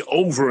get really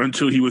over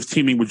until he was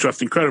teaming with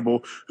Justin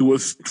Credible, who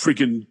was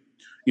freaking,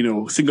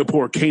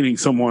 Singapore caning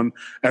someone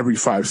every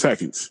 5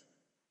 seconds.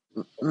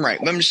 Right,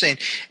 but I'm just saying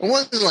it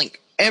wasn't like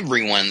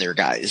every one of their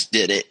guys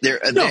did it.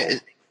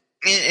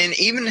 And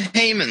even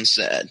Heyman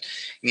said,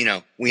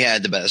 we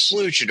had the best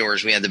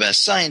luchadors, we had the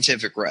best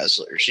scientific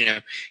wrestlers.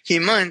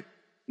 Heyman,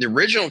 the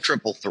original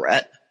Triple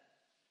Threat,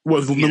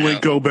 was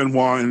Malenko,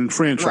 Benoit, and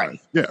franchise. Right.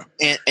 Yeah,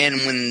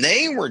 and when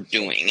they were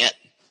doing it,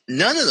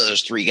 none of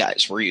those three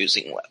guys were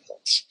using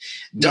weapons.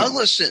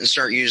 Douglas didn't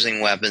start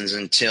using weapons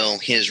until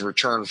his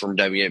return from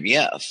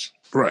WWF.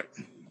 Right.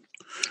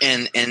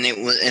 And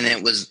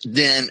it was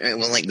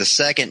like the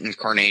second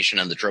incarnation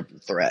of the Triple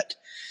Threat.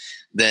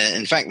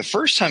 In fact, the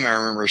first time I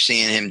remember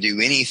seeing him do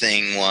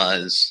anything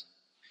was,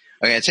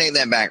 I take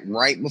that back,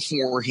 right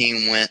before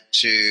he went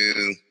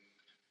to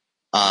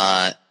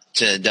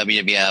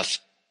WWF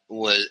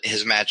was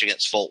his match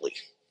against Foley.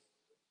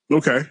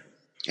 Okay.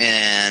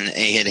 And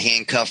he had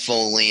handcuffed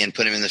Foley and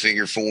put him in the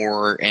figure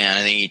 4, and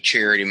I think he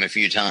chaired him a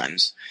few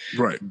times.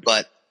 Right.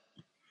 But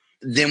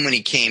then when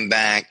he came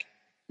back,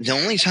 the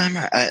only time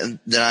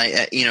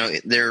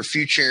there were a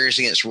few chairs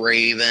against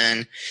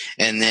Raven,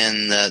 and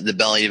then the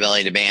belly to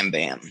belly to Bam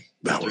Bam.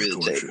 That was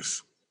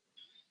gorgeous.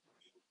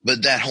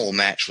 But that whole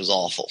match was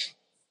awful.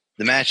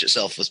 The match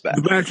itself was bad.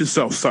 The match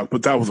itself sucked,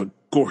 but that was a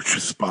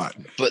gorgeous spot.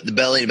 But the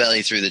belly to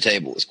belly through the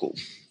table was cool.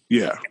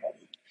 Yeah.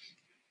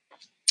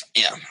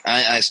 Yeah,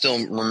 I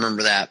still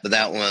remember that, but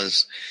I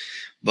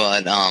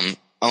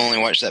only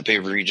watched that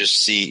pay-per-view just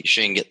to see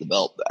Shane get the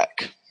belt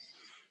back.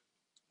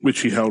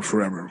 which he held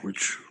forever,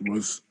 which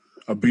was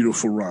a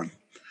beautiful run.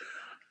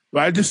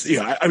 But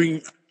I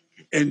mean,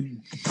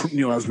 and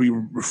as we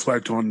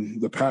reflect on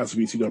the past of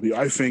ECW,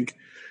 I think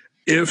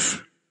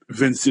if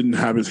Vince didn't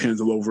have his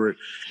hands all over it,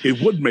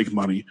 it would make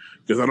money.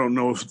 Because I don't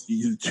know if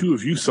the two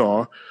of you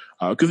saw,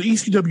 because the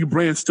ECW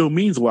brand still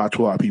means a lot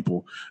to a lot of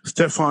people.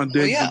 Stefan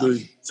Diggs,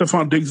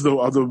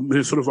 of the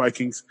Minnesota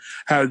Vikings,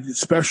 had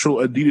special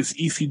Adidas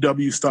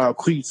ECW style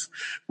cleats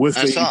with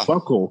a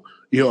buckle,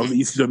 of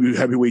the ECW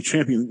heavyweight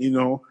champion.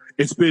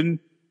 It's been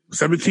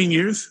 17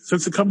 years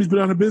since the company's been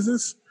out of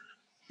business.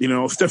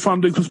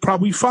 Stefan Diggs was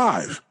probably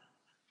 5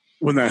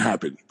 when that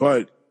happened,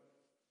 but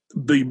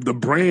the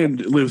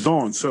brand lives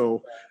on.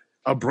 So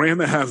a brand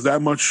that has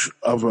that much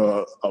of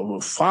a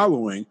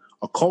following,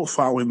 a cult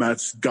following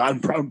that's gotten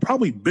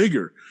probably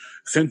bigger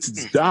since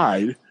it's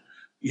died,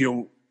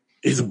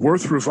 is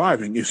worth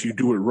reviving if you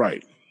do it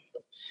right.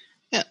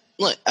 Yeah,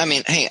 look, I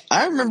mean, hey,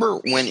 I remember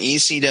when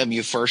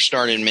ECW first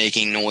started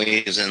making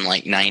noise in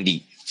like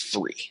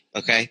 93,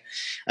 okay?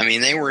 I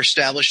mean, they were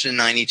established in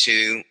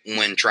 92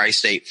 when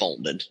Tri-State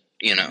folded,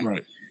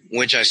 right.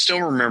 Which I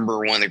still remember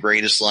one of the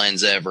greatest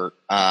lines ever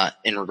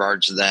in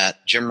regards to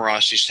that. Jim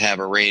Ross used to have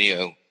a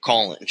radio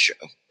call-in show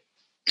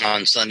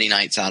on Sunday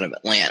nights out of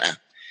Atlanta,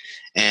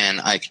 and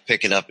I could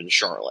pick it up in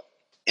Charlotte.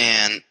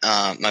 And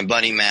my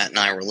buddy Matt and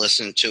I were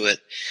listening to it,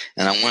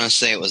 and I want to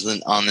say it was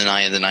on the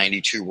night of the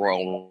 92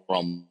 Royal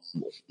Rumble.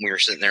 We were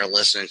sitting there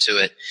listening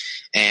to it,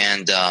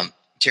 and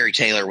Terry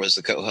Taylor was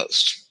the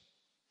co-host.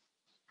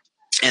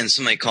 And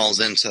somebody calls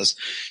in and says,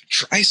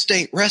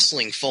 Tri-State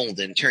Wrestling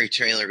folded. And Terry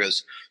Taylor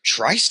goes,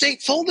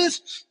 Tri-State folded?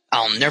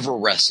 I'll never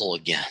wrestle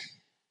again.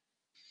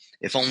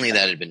 If only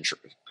that had been true.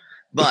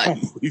 But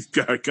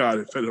God,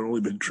 if that had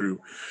only been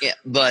true. Yeah,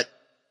 but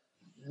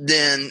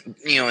then,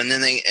 and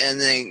then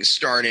they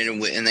started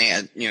and they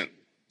had,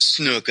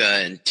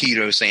 Snuka and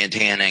Tito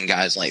Santana and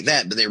guys like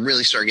that, but they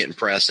really started getting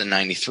press in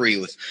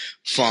 93 with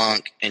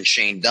Funk and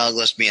Shane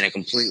Douglas being a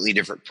completely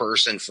different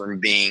person from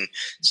being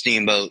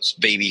Steamboat's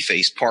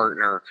babyface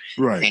partner,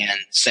 right? And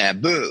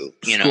Sabu,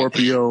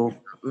 Scorpio,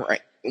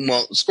 right?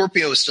 Well,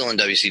 Scorpio was still in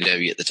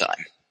WCW at the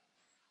time.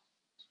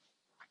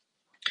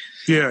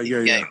 Yeah.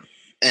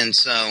 And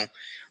so,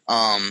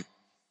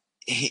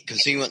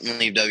 because he wouldn't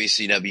leave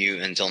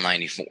WCW until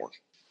 94.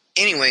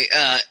 Anyway,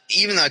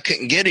 even though I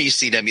couldn't get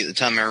ECW at the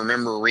time, I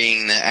remember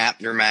reading the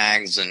Apter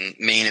mags and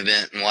Main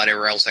Event and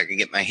whatever else I could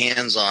get my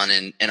hands on,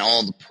 and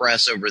all the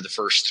press over the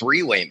first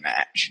 3-way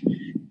match,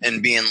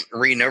 and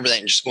reading over that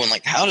and just going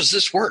like, how does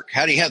this work?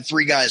 How do you have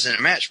 3 guys in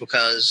a match?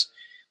 Because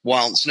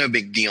while it's no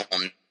big deal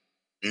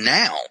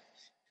now,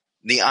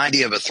 the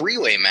idea of a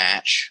 3-way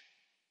match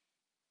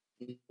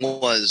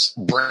was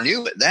brand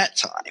new at that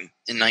time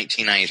in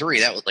 1993.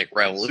 That was like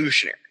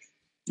revolutionary.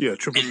 Yeah,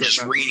 and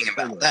just reading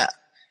about that.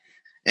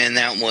 And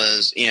that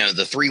was,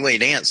 the 3-way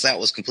dance, that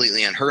was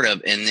completely unheard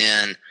of. And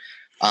then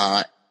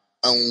a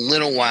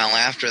little while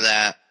after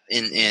that,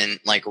 in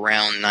like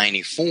around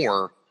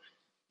 94,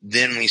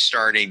 then we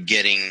started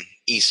getting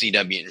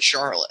ECW in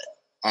Charlotte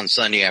on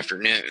Sunday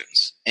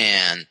afternoons.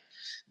 And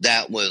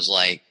that was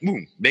like,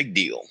 boom, big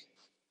deal.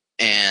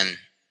 And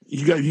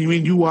you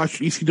mean you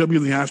watched ECW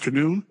in the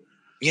afternoon?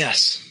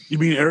 Yes. You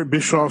mean Eric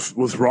Bischoff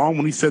was wrong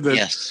when he said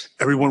that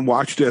everyone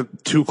watched it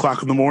at 2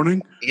 o'clock in the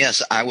morning?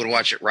 Yes, I would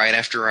watch it right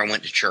after I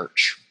went to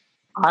church.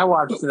 I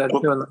watched it at 2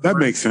 in the morning. That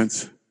makes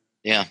sense.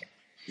 Yeah.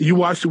 You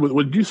watched it with,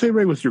 what did you say,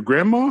 Ray, with your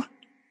grandma?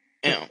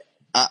 Yeah.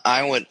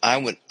 I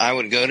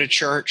would go to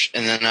church,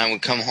 and then I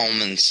would come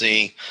home and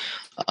see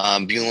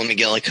Beulah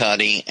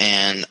McGillicuddy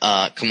and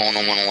Come On,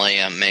 I Want to Lay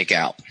and make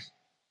out.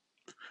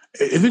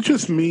 Is it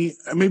just me?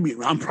 Maybe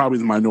I'm probably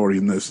the minority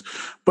in this,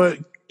 but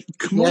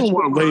Come On, I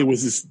Want to Lay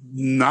was just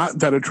not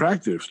that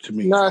attractive to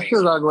me. No, she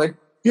was ugly.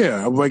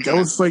 Yeah, I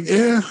was like,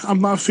 I'm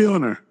not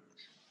feeling her.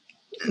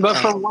 But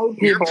for white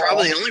people, you're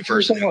probably the only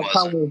person who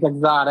color is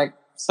exotic,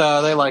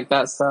 so they like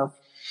that stuff.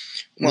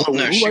 Well,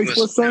 no, she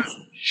was. No,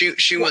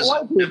 she was.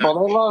 White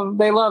people,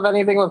 they love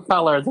anything with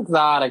color. It's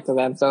exotic to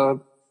them,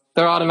 so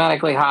they're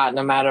automatically hot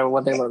no matter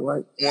what they look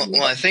like.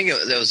 Well, I think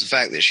that was the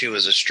fact that she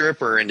was a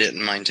stripper and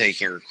didn't mind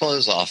taking her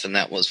clothes off, and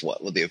that was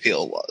what the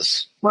appeal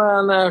was.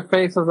 Well, no, her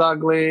face was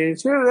ugly.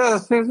 She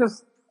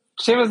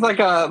was like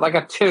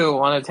a 2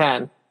 on a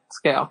 10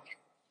 scale.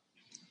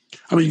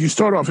 I mean, you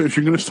start off, if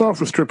you're going to start off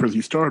with strippers,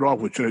 you start off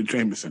with Jenna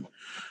Jameson,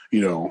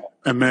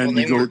 and then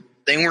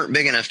they weren't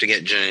big enough to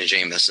get Jenna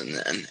Jameson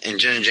then, and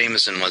Jenna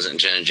Jameson wasn't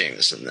Jenna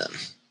Jameson then.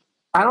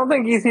 I don't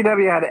think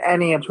ECW had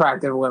any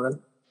attractive women.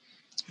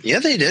 Yeah,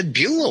 they did.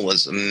 Beulah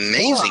was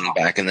amazing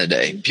back in the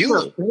day.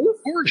 Beulah was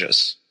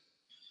gorgeous.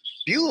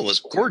 Beulah was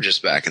gorgeous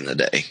back in the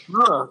day.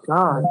 Oh,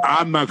 God.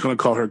 I'm not going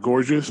to call her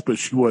gorgeous, but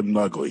she wasn't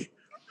ugly.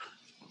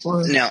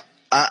 Now,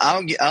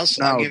 I'll give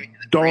you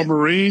Dawn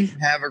Marie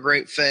have a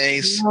great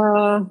face,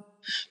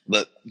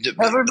 but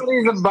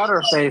everybody's a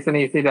butterface in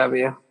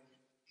ECW.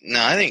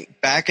 No, I think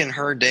back in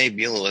her day,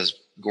 Beulah was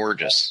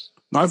gorgeous.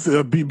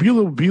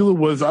 Beulah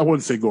was, I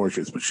wouldn't say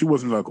gorgeous, but she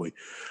wasn't ugly.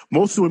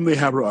 Most of the women they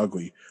have are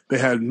ugly. They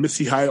had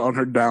Missy Hyatt on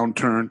her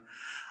downturn.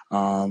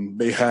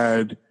 They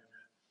had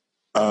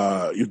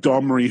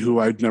Dawn Marie, who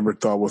I never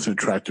thought was an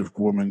attractive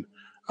woman.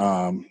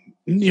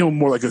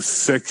 More like a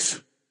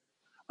 6.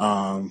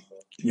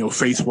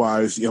 Face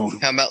wise,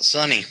 How about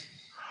Sunny?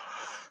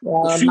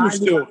 she was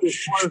still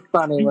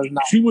Sunny was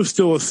not. she was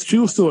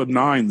still a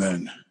 9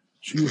 then.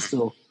 She was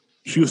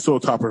still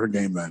top of her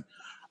game then.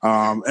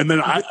 And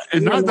then I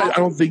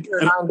don't think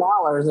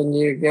 $9 and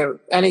you get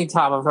any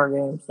top of her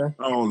game. So.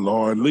 Oh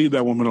Lord, leave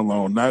that woman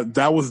alone.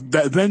 That was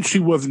then she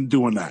wasn't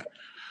doing that.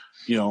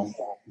 We don't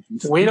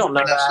know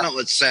That's that. not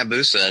what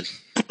Sabu said.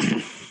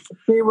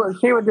 She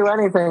would do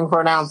anything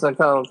for an ounce of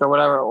coke or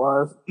whatever it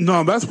was.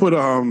 No, that's what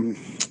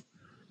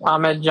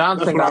Ahmed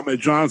Johnson. Ahmed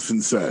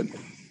Johnson said.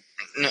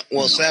 No,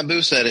 well,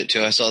 Sabu said it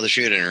too. I saw the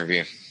shoot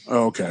interview.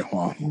 Oh, okay,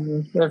 well,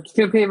 if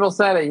 2 people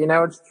said it,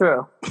 it's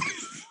true.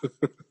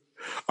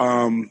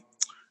 And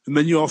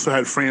then you also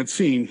had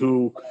Francine,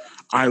 who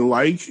I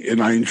like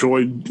and I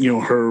enjoyed,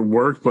 her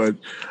work, but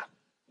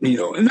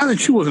and not that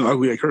she wasn't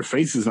ugly, like her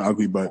face isn't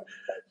ugly, but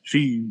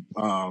she,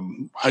 I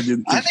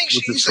didn't. I think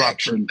she's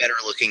actually better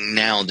looking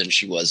now than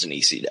she was in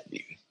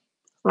ECW.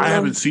 I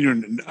haven't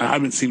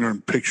seen her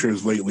in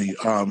pictures lately.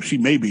 She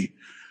may be.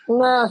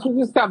 No, she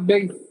just got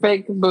big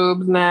fake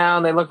boobs now,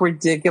 and they look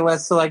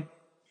ridiculous. So, like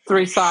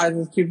 3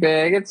 sizes too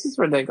big. It's just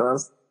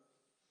ridiculous.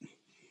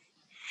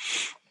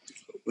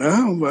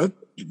 Well, but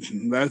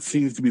that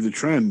seems to be the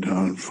trend,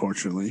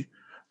 unfortunately.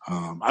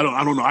 I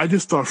don't know. I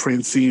just thought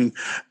Francine,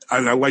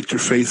 I liked her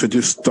face. I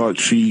just thought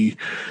she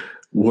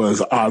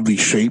was oddly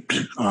shaped.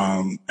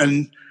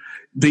 And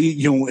they,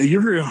 you're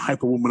going to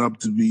hype a woman up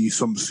to be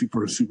some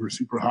super, super,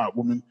 super hot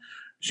woman.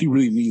 She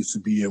really needs to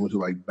be able to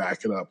like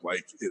back it up.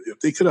 Like if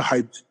they could have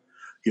hyped,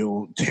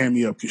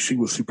 Tammy up because she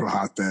was super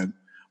hot then,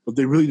 but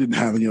they really didn't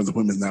have any other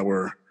women that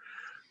were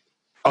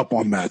up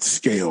on that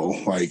scale.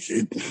 Like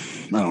I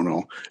don't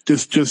know.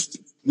 Just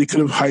they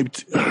could have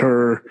hyped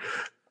her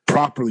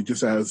properly,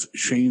 just as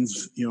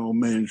Shane's,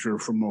 manager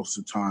for most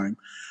of the time,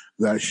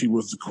 that she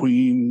was the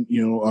queen,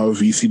 of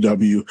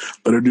ECW.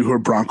 Let her do her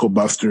Bronco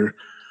Buster.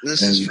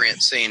 This is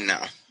Francine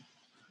now.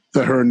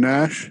 That her and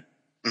Nash.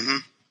 Mm-hmm.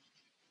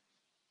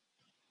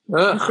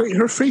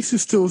 Her face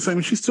is still the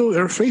same.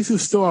 Her face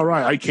is still all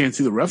right. I can't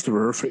see the rest of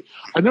her.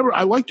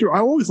 I liked her. I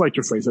always liked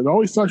her face. I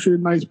always thought she had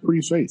a nice,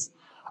 pretty face.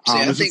 See,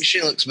 I think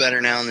she looks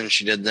better now than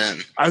she did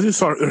then. I just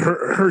thought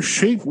her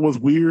shape was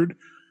weird.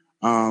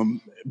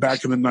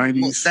 Back in the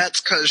 90s. Well,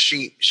 that's because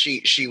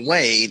she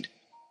weighed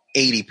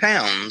 80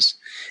 pounds,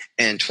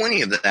 and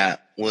 20 of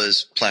that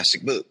was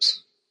plastic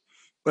boobs.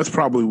 That's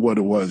probably what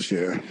it was.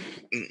 Yeah.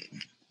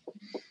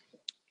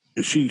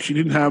 She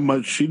didn't have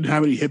much. She didn't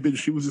have any hippage.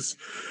 She was just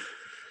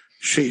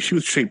she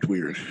was shaped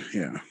weird.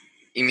 Yeah.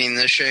 You mean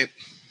this shape?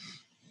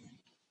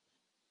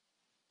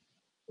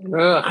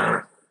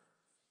 Ugh.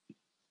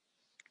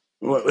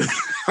 Well,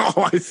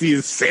 all I see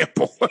is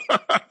sample.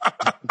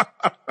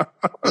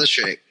 This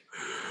shape.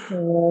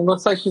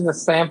 Looks like she's a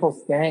sample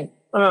skank.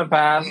 I'm gonna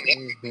pass.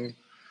 Mm-hmm.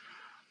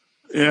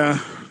 Yeah.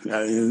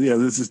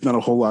 This is not a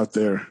whole lot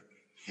there.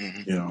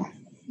 Mm-hmm.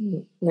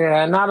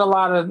 Yeah, not a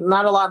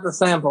lot to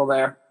sample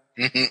there.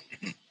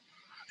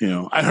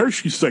 Mm-hmm. I heard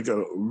she's like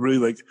a really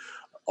like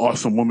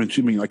awesome woman.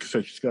 Like I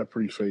said, she's got a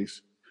pretty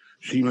face.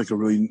 She seems like a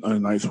really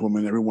nice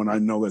woman. Everyone I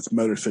know that's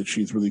met her said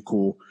she's really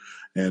cool,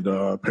 and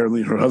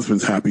apparently her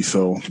husband's happy.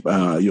 So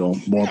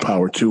more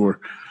power to her.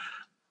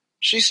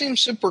 She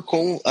seems super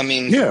cool. I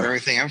mean, Yeah. from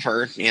everything I've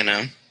heard,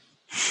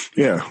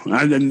 Yeah,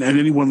 and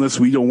anyone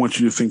listening, we don't want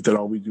you to think that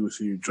all we do is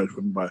see you judge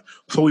women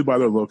solely by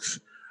their looks.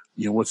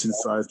 What's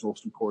inside is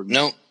most important.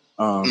 No.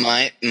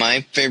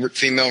 My favorite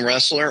female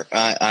wrestler,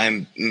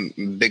 I'm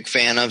a big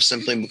fan of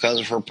simply because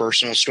of her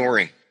personal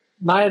story.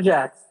 Nia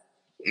Jax.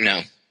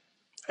 No.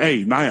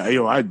 Hey,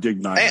 Nia, I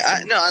dig Nia.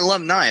 I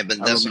love Nia, but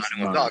that's love not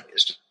who I'm Nia. talking.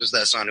 It's just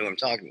that's not who I'm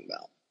talking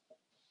about.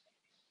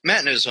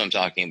 Matt knows who I'm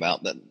talking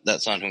about, but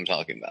that's not who I'm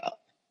talking about.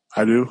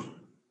 I do.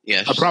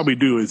 Yes. I probably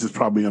do. I'm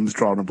just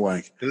drawing a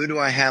blank. Who do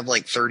I have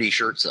like 30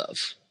 shirts of?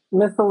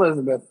 Miss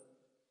Elizabeth.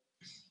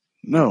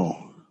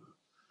 No.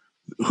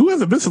 Who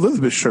has a Miss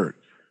Elizabeth shirt?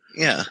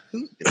 Yeah.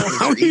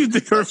 How do you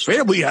think her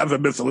family has a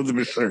Miss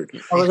Elizabeth shirt?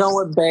 Are we going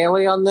with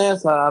Bailey on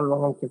this?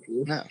 I'm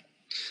confused.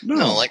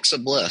 No, Alexa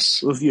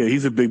Bliss. Well, yeah,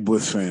 he's a big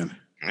Bliss fan.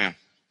 Yeah.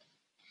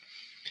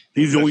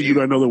 He's the only dude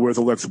I know that wears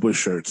Alexa Bliss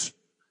shirts.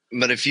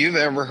 But if you've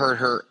ever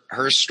heard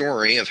her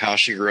story of how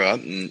she grew up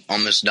and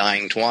almost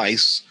dying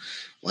twice,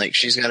 like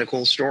she's got a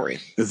cool story.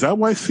 Is that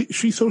why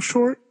she's so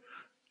short?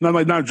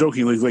 Not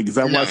joking. Like, is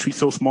that why she's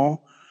so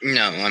small?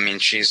 No, I mean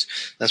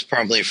that's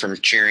probably from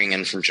cheering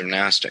and from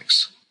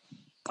gymnastics.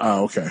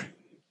 Oh, okay.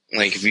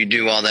 Like if you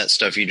do all that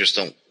stuff, you just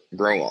don't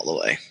grow all the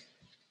way.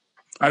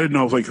 I didn't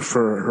know if like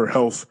for her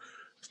health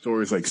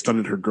stories like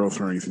stunted her growth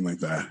or anything like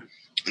that.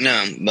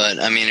 No, but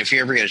I mean, if you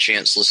ever get a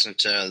chance, listen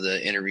to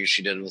the interview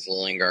she did with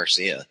Lillian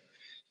Garcia.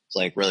 It's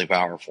like really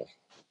powerful.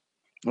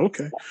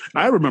 Okay.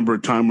 I remember a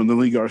time when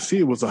Lillian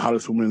Garcia was the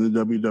hottest woman in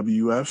the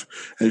WWF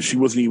and she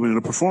wasn't even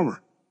a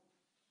performer.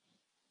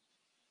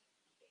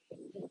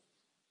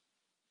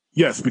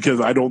 Yes, because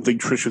I don't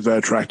think Trish is that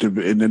attractive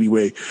in any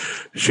way,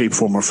 shape,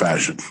 form, or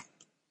fashion.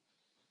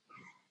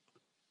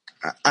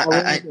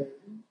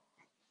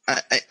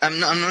 I'm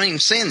not even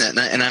saying that,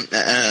 and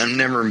I've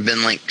never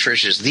been like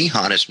Trish is the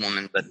hottest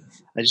woman, but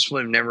I just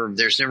would have never.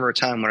 There's never a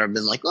time when I've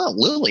been like, "Oh,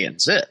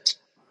 Lillian's it."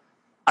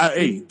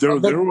 They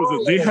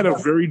had a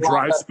very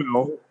dry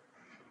spell.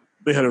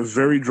 They had a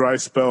very dry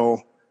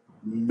spell.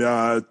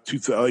 05,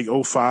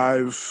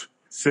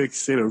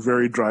 6. They had a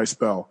very dry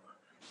spell,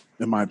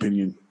 in my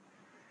opinion,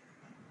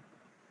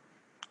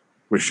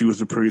 where she was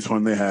the prettiest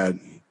one they had.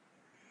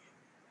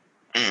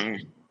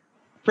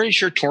 Pretty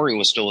sure Tori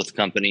was still with the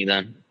company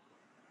then.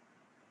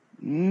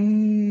 I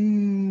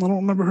don't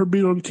remember her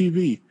being on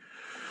TV.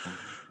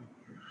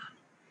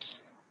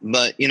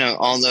 But,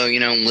 although,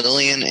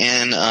 Lillian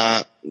and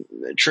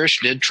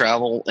Trish did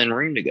travel in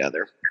ring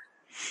together.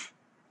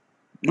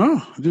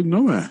 Oh, I didn't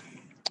know that.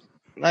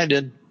 I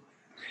did.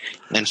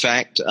 In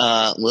fact,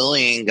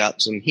 Lillian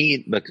got some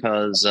heat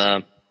because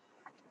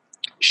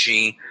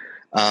she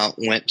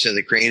went to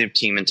the creative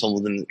team and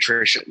told them that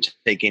Trish shouldn't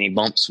take any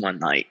bumps one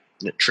night,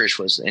 that Trish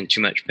was in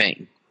too much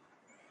pain.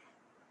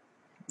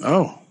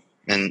 Oh.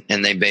 And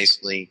they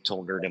basically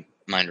told her to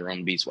mind her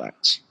own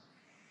beeswax.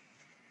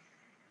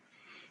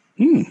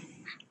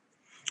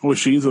 Well,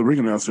 she's a ring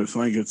announcer,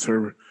 so I think it's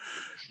her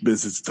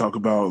business to talk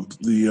about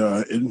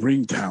the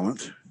in-ring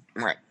talent.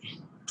 Right.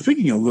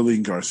 Speaking of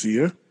Lillian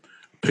Garcia,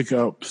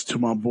 pickups to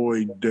my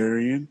boy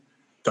Darian.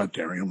 Not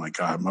Darian, oh my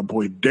God. My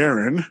boy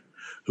Darren,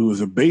 who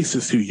is a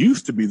bassist, who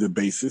used to be the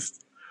bassist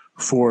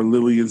for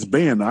Lillian's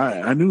band.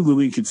 I knew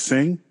Lillian could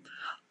sing,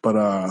 but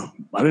I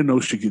didn't know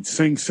she could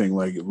sing.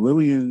 Like,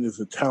 Lillian is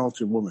a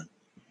talented woman.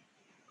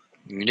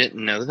 You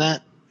didn't know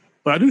that?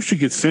 But I knew she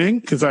could sing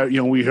because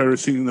we heard her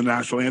singing the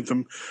national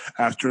anthem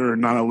after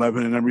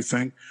 9/11 and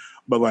everything.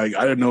 But like,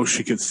 I didn't know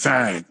she could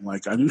sing.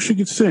 Like, I knew she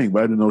could sing, but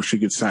I didn't know she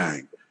could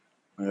sing.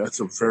 That's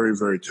a very,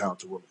 very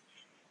talented woman.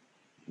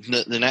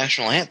 The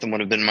national anthem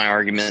would have been my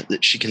argument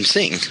that she can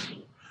sing.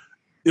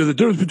 There's a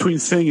difference between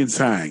sing and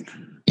sang.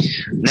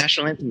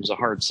 National anthem is a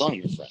hard song,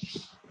 my friend.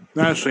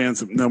 National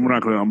anthem. No, we're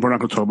not going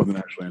to talk about the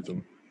national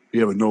anthem. We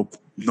have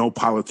no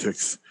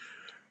politics.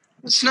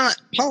 It's not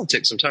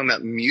politics. I'm talking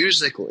about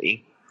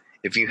musically.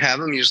 If you have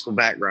a musical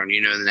background,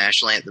 the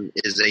national anthem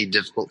is a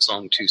difficult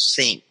song to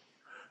sing.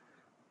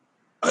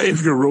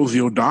 If you're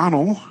Rosie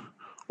O'Donnell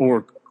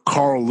or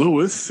Carl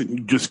Lewis and you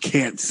just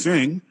can't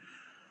sing.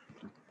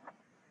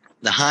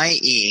 The high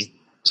E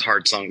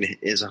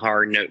is a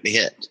hard note to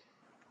hit.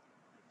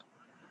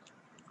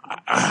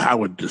 I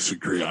would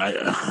disagree.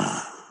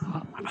 I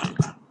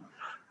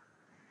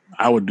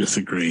would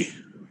disagree.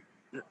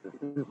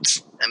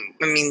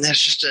 I mean,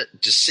 that's just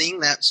to sing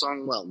that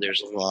song well.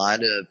 There's a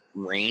lot of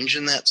range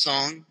in that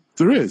song.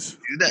 There is. To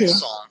do that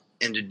song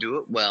and to do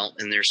it well,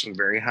 and there's some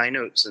very high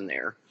notes in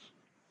there.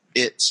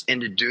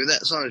 And to do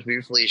that song as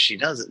beautifully as she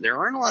does it, there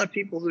aren't a lot of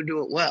people who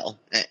do it well.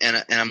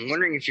 And I'm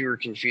wondering if you were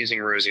confusing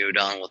Rosie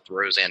O'Donnell with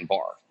Roseanne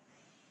Barr.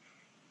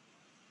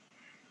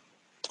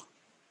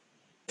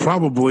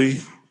 Probably,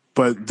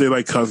 but they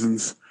like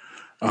cousins.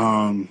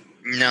 No.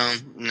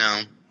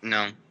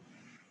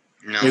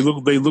 They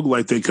look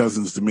like they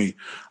cousins to me.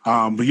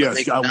 But yes,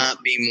 they could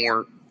not be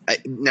more.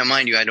 Now,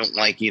 mind you, I don't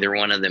like either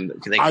one of them,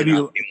 but they could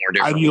not be more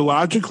different.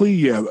 Ideologically,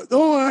 yeah.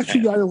 Oh,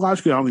 actually,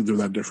 ideologically, I don't think they're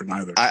that different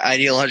either.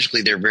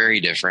 Ideologically, they're very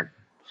different.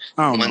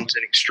 One's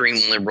an extreme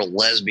liberal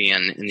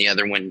lesbian, and the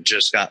other one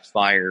just got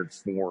fired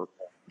for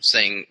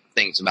saying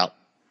things about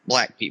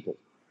black people.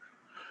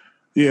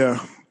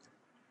 Yeah.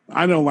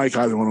 I don't like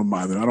either one of them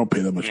either. I don't pay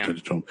that much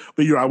attention to them.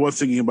 But I was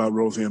thinking about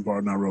Roseanne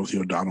Barr, not Rosie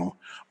O'Donnell.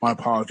 My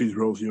apologies,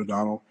 Rosie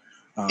O'Donnell.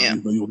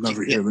 You'll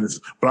never hear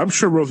this. But I'm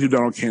sure Rosie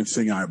O'Donnell can't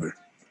sing either.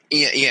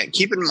 Yeah.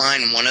 Keep in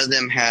mind, one of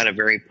them had a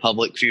very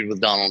public feud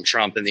with Donald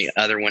Trump, and the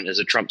other one is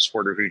a Trump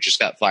supporter who just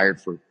got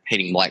fired for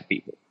hating black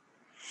people.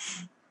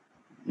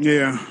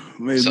 Yeah,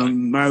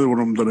 neither one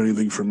of them done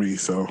anything for me.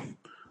 So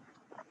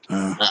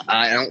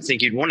I don't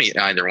think you'd want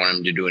either one of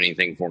them to do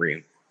anything for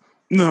you.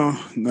 No,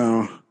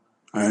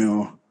 I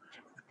know.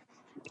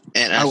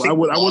 And I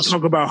would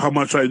talk about how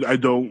much I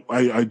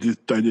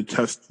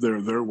detest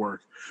their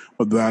work,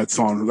 but that's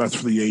for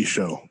the A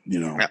show,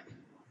 Yeah.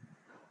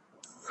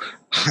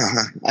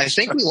 I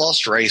think we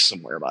lost Ray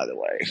somewhere, by the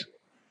way.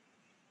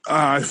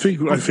 I think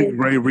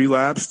Ray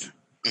relapsed.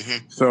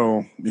 Mm-hmm.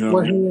 So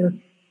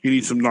he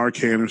needs some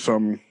Narcan or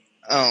something.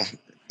 Oh,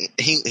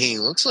 he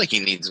looks like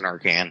he needs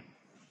Narcan.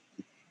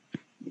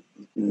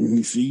 He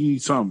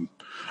needs something.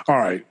 All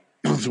right,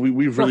 so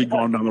we've really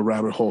gone down the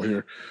rabbit hole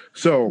here.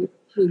 So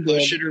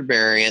push it or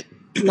bury it.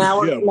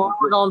 Now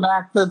we're going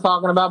back to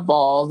talking about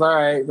balls. All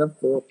right,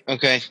 that's it.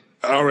 Okay.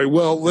 All right.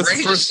 Well, let's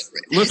first.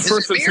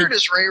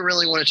 Does Ray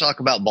really want to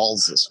talk about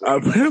balls this week?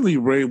 Apparently,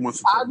 Ray wants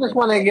to. I just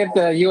want to get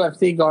the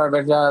UFC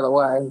garbage out of the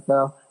way.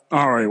 So.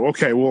 All right.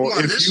 Okay. Well,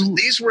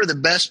 these were the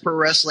best pro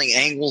wrestling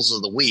angles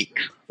of the week.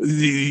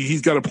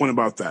 He's got a point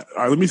about that.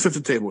 All right. Let me set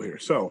the table here.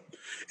 So,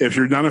 if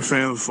you're not a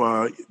fan of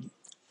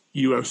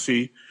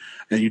UFC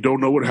and you don't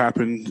know what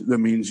happened, that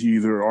means you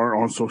either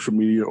are on social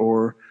media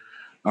or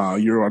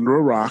you're under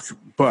a rock.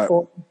 But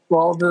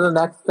well, do the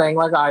next thing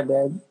like I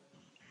did.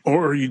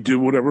 Or you did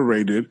whatever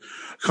Ray did.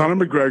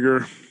 Conor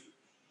McGregor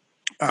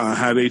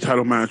had a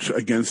title match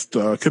against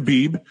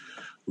Khabib,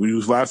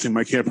 whose last name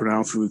I can't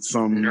pronounce. It's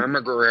some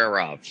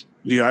Nurmagomedov.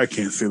 Yeah, I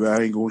can't say that.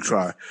 I ain't gonna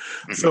try.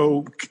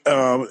 So,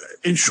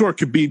 in short,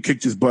 Khabib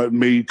kicked his butt and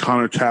made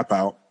Conor tap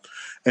out.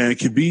 And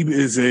Khabib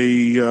is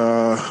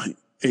a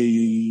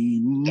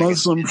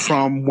Muslim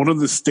from one of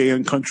the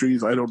Stan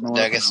countries. I don't know.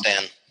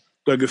 Dagestan,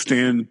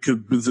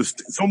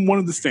 one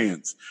of the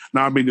stands.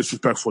 Not being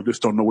disrespectful,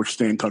 just don't know which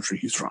stand country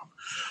he's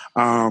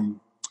from.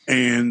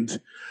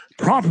 And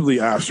promptly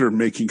after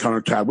making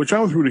Conor tap, which I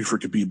was rooting for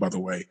Khabib, by the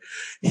way,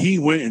 he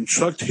went and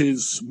chucked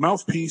his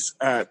mouthpiece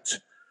at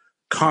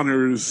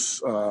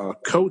Conor's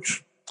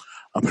coach.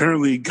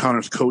 Apparently,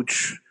 Conor's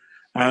coach,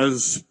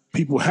 as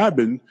people have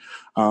been,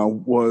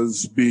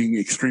 was being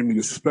extremely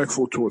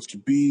disrespectful towards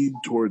Khabib,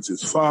 towards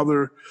his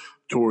father,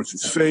 towards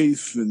his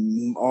faith,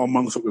 and all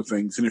amongst other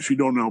things. And if you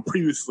don't know,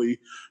 previously,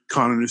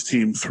 Conor and his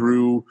team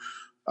threw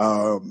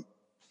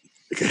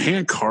like a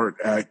hand cart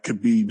at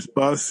Khabib's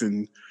bus,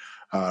 and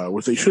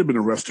which they should have been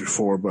arrested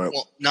for. But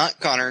not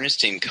Conor and his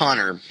team,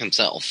 Conor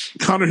himself.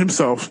 Conor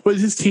himself, but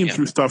his team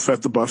threw stuff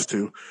at the bus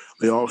too.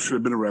 They all should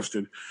have been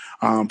arrested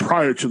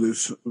prior to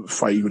this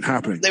fight even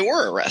happening. They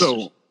were arrested.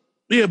 So,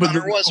 yeah, but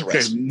Conor was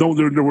arrested. No,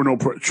 there were no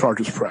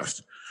charges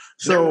pressed.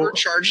 So, there were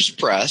charges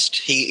pressed.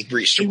 He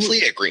reached a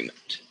plea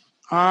agreement.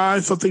 I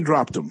thought they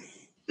dropped him.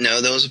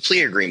 No, there was a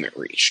plea agreement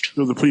reached.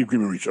 There was a plea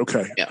agreement reached.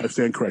 Okay, yeah. I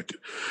stand corrected.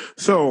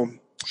 So,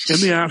 in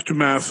the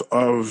aftermath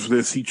of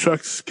this,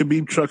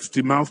 Khabib chucks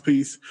the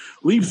mouthpiece,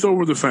 leaps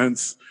over the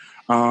fence,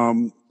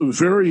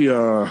 very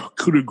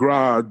coup de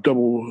grace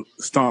double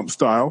stomp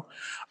style.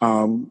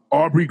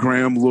 Aubrey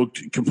Graham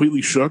looked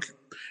completely shook,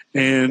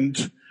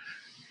 and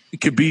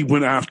Khabib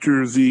went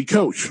after the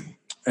coach,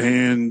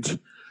 and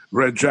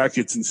red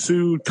jackets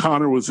ensued.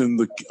 Conor was in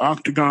the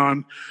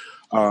octagon.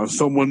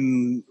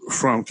 Someone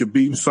from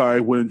Khabib's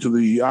side went into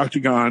the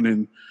octagon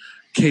and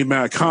came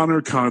at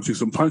Conor. Conor threw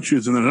some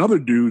punches, and then another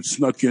dude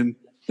snuck in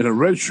a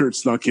red shirt,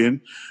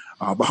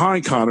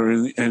 behind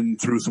Conor and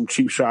threw some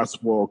cheap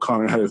shots while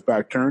Conor had his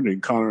back turned,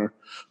 and Conor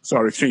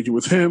started exchanging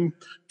with him.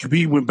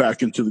 Khabib went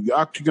back into the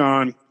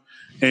octagon,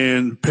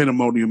 and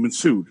pandemonium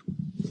ensued.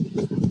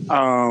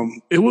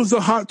 It was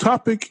a hot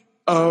topic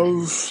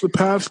of the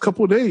past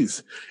couple of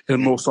days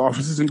in most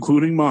offices,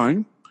 including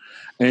mine.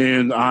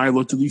 And I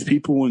looked at these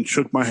people and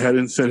shook my head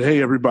and said,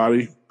 "Hey,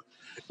 everybody,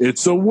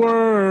 it's a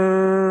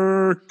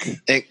work."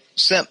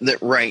 Except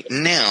that right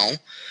now,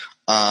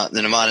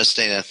 the Nevada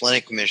State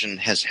Athletic Commission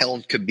has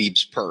held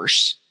Khabib's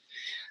purse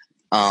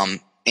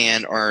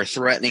and are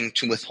threatening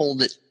to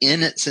withhold it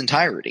in its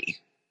entirety.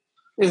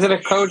 Is it a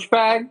coach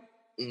bag?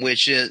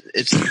 Which is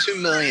it's a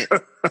 $2 million.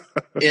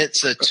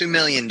 It's a $2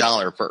 million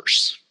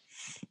purse.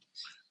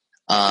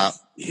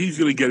 He's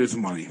going to get his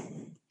money,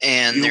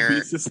 and he'll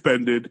be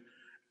suspended.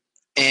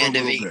 And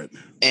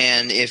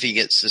if he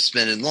gets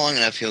suspended long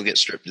enough, he'll get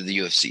stripped of the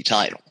UFC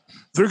title.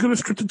 They're going to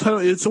strip the title.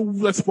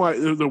 That's why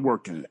they're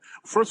working it.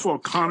 First of all,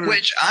 Conor,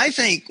 which I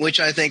think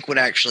would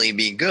actually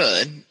be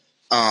good.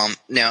 Now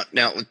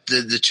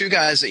the two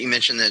guys that you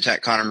mentioned that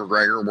attacked Conor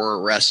McGregor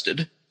were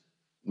arrested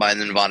by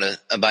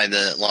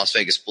the Las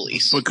Vegas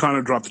police. But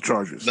Conor dropped the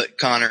charges. But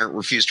Conor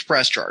refused to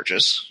press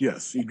charges.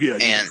 Yes, he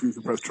refused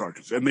to press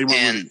charges, and they were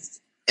released.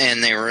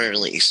 And they were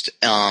released,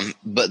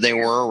 but they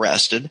were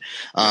arrested,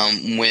 but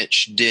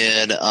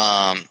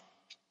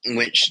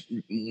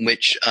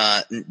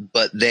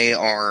they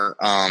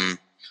are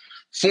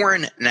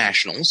foreign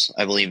nationals,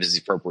 I believe is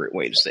the appropriate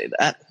way to say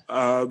that.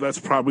 That's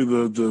probably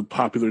the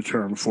popular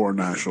term, foreign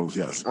nationals,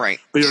 yes. Right.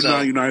 They are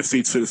not United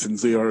States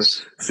citizens. They are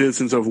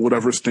citizens of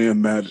whatever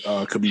stand that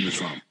Khabib is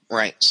from.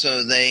 Right.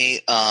 So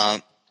they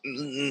and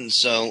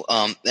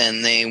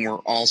they were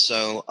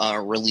also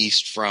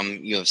released from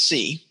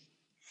UFC.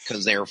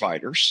 Because they are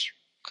fighters.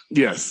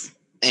 Yes.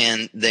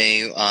 And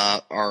they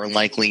are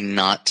likely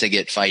not to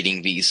get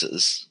fighting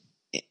visas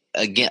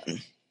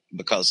again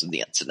because of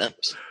the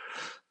incident.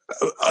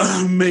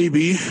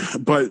 Maybe,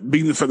 but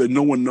being the fact that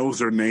no one knows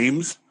their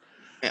names,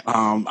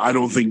 I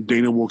don't think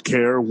Dana will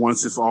care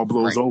once this all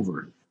blows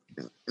over.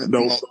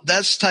 No. Well,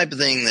 that's the type of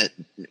thing that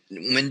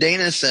when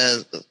Dana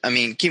says, I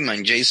mean, keep in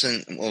mind,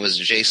 Jason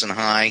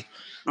High,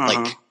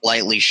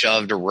 lightly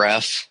shoved a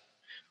ref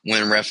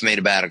when ref made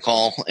a bad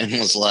call and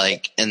was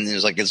like,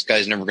 this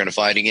guy's never going to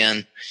fight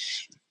again.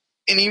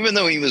 And even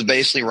though he was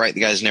basically right,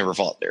 the guy's never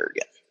fought there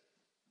again.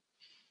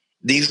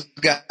 These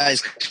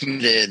guys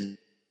committed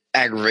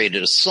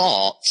aggravated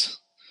assault,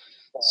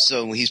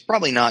 so he's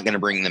probably not going to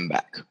bring them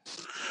back.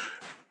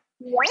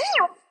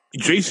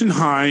 Jason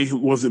High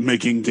wasn't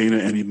making Dana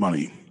any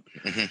money.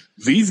 Mm-hmm.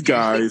 These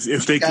guys,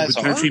 if they could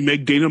potentially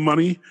make Dana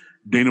money,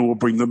 Dana will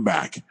bring them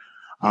back.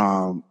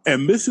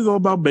 And this is all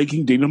about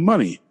making Dana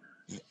money.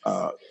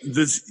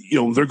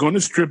 They're going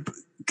to strip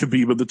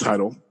Khabib of the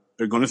title.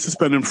 They're going to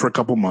suspend him for a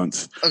couple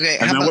months. Okay,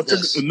 how about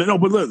this? Then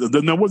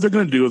what they're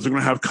going to do is they're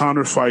going to have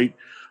Conor fight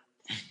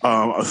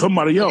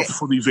somebody else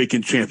for the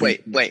vacant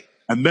champion. Wait.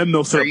 And then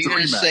they'll set up the rematch. Are you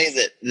going to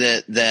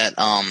say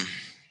that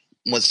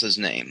what's his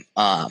name?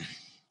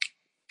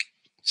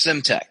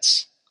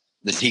 Simtex,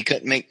 that he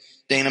couldn't make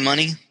Dana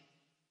money?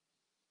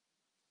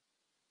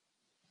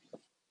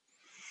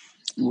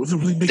 He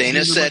wasn't really making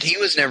Dana said he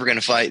was never going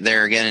to fight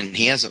there again, and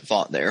he hasn't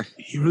fought there.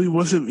 He really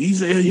wasn't.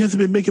 He hasn't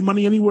been making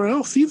money anywhere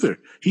else either.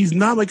 He's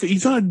not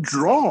a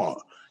draw.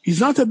 He's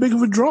not that big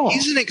of a draw.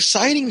 He's an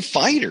exciting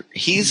fighter.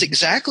 He's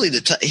exactly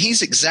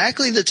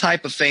the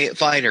type of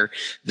fighter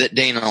that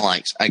Dana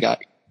likes.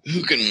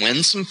 Who can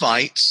win some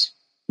fights,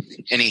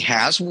 and he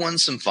has won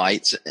some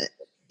fights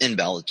in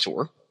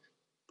Bellator.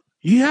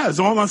 He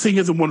has. All I'm not saying he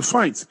hasn't won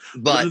fights,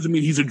 but that doesn't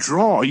mean he's a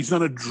draw. He's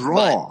not a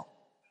draw.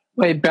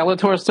 Wait,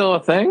 Bellator's still a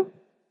thing?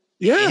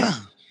 Yeah.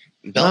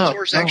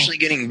 Bellator's actually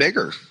getting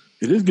bigger.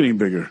 It is getting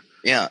bigger.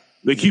 Yeah.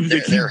 They keep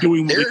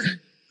doing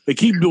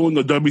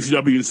the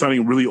WCW and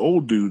signing really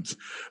old dudes,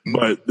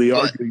 but they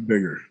are getting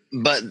bigger.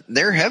 But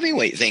their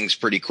heavyweight thing's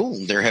pretty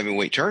cool. Their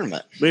heavyweight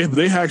tournament.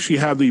 They actually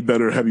have the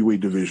better heavyweight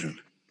division.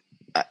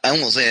 I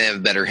won't say they have a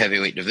better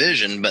heavyweight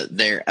division, but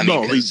they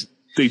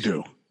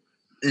do.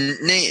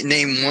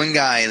 Name one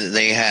guy that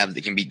they have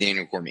that can beat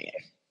Daniel Cormier.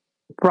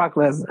 Brock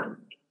Lesnar.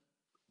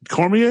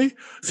 Cormier?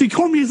 See,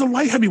 Cormier's a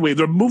light heavyweight.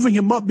 They're moving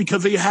him up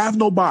because they have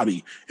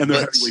nobody in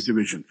their heavyweight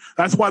division.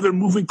 That's why they're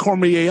moving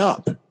Cormier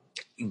up.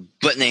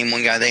 But name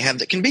one guy they have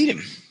that can beat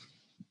him.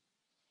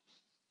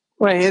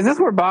 Wait, is this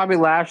where Bobby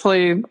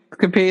Lashley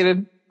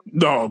competed?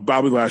 No,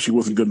 Bobby Lashley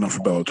wasn't good enough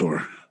for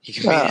Bellator. He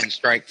competed in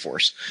Strike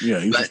Force. Yeah,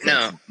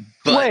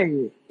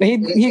 wait,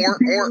 he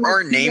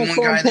or name one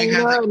guy they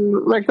have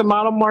that. Rick the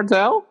Model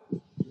Martel?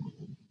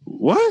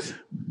 What?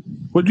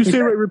 What'd you say?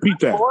 Repeat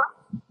that.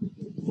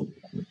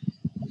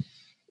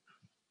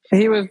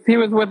 He was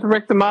with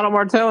Rick the Model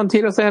Martel and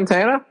Tito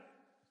Santana?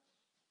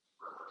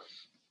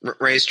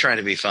 Ray's trying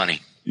to be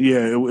funny.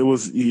 Yeah, it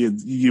was. You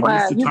missed the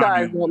timing. You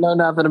guys don't know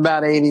nothing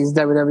about '80s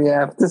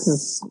WWF. This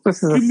is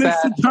you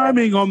missed the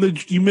timing on the.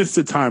 You missed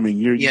the timing.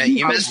 You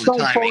missed the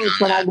timing.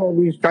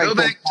 Go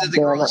back to the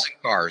girls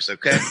and cars,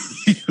 okay?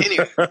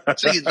 Anyway,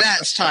 see,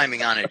 that's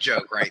timing on a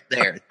joke right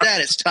there.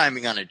 That is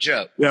timing on a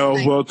joke.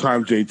 Yeah, well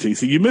timed, JT.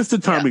 So you missed the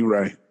timing,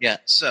 Ray. Yeah.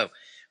 So,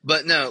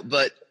 but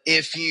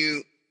if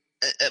you,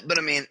 but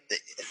I mean,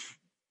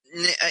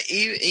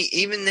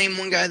 even name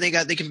one guy they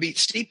can beat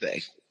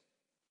Stipe.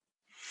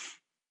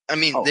 I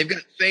mean, they've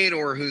got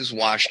Fedor who's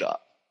washed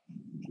up.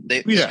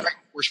 Strike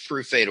Force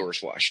proof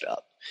Fedor's washed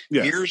up.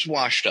 Yes. Beer's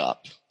washed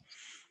up.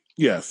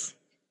 Yes.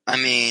 I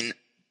mean,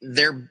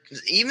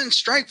 even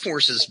Strike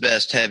Force's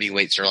best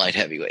heavyweights are light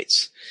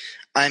heavyweights.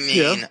 I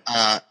mean,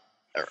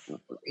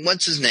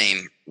 what's his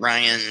name?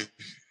 Ryan.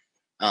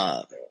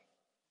 Blanking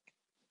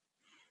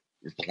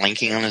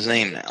on his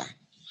name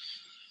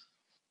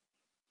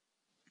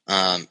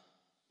now.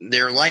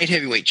 Their light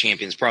heavyweight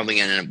champion's probably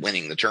going to end up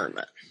winning the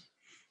tournament.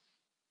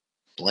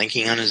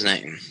 Blanking on his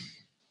name,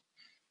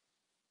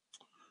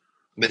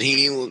 but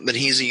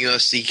he's a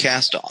UFC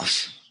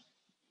cast-off.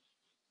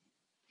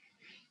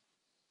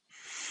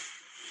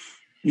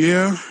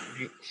 Yeah.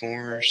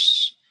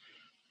 Force.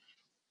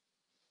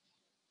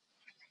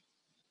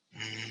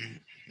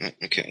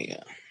 Okay,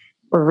 yeah.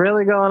 We're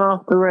really going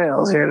off the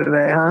rails here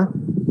today, huh?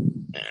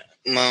 Yeah.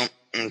 Well,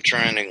 I'm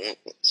trying to.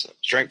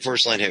 Strike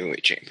Force light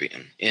heavyweight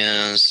champion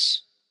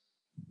is.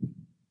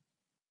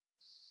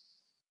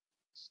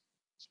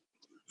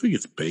 I think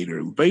it's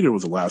Bader. Bader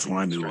was the last one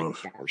I knew of.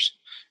 Force.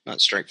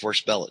 Not Strike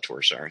Force,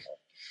 Bellator, sorry.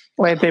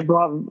 Wait, they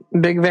brought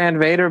Big Van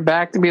Vader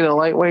back to be the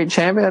lightweight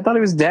champion? I thought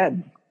he was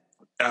dead.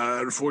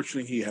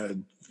 Unfortunately, he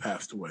had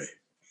passed away.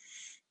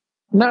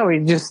 No,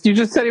 you just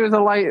said he was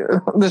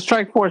the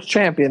Strike Force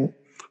champion.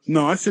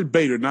 No, I said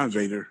Bader, not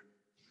Vader.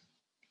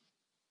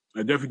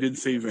 I definitely didn't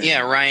say Vader.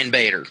 Yeah, Ryan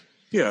Bader.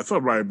 Yeah, I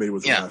thought Ryan Bader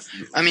was the last.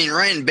 I mean,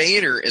 Ryan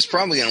Bader is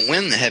probably going to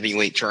win the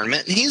heavyweight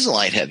tournament, and he's a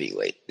light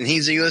heavyweight, and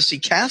he's a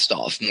UFC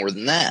cast-off more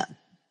than that.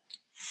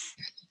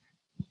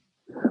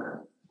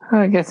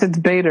 I guess it's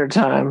Bader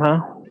time,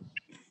 huh?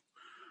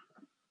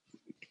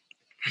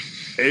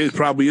 It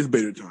probably is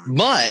Bader time.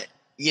 But,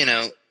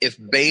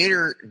 if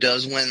Bader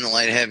does win the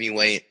light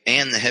heavyweight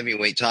and the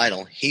heavyweight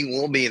title, he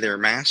will be their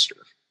master.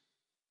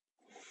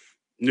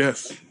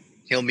 Yes.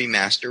 He'll be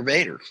Master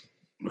Bader.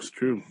 That's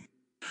true.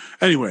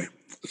 Anyway,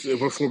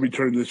 before we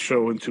turn this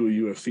show into a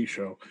UFC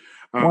show,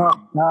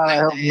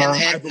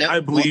 I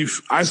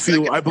believe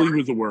it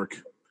was a work.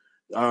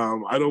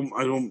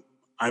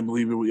 I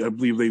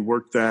believe they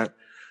worked that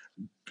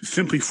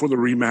simply for the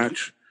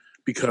rematch,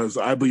 because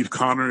I believe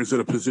Conor is at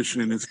a position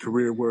in his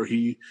career where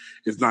he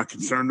is not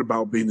concerned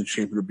about being the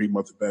champion or being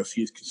one of the best.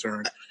 He's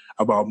concerned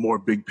about more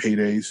big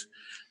paydays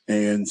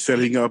and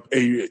setting up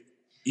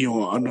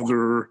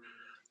another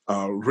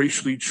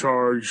racially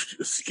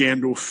charged,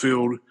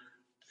 scandal-filled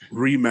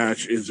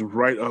rematch is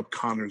right up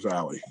Conor's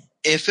alley.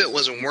 If it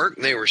was a work,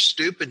 they were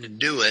stupid to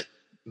do it,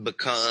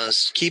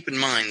 because keep in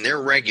mind,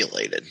 they're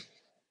regulated.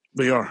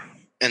 They are.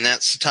 And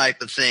that's the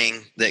type of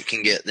thing that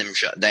can get them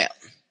shut down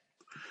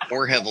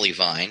or heavily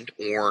fined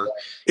or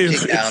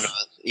kicked out of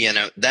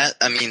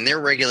it. They're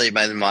regulated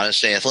by the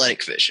Modest Day Athletic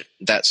Commission.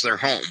 That's their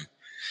home.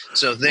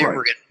 So if they were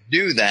going to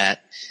do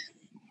that,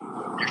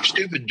 they're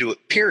stupid to do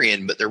it,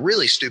 period, but they're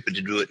really stupid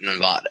to do it in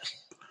Nevada.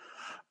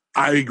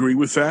 I agree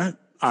with that.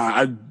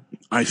 I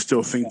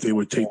still think they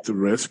would take the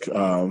risk.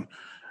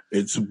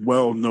 It's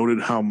well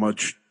noted how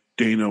much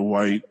Dana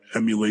White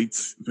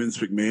emulates Vince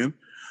McMahon.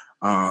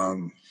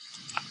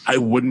 I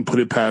wouldn't put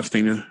it past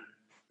Dana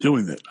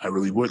doing that. I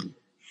really wouldn't.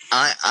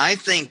 I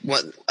think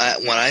what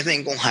I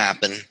think will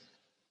happen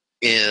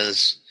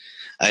is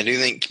I do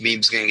think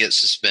Khabib's going to get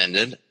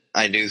suspended.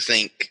 I do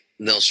think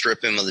they'll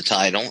strip him of the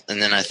title,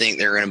 and then I think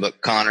they're going to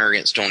book Conor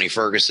against Tony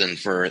Ferguson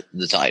for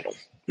the title.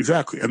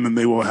 Exactly. And then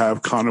they will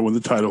have Conor win the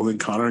title. Then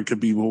Conor and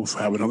Khabib will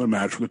have another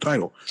match for the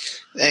title.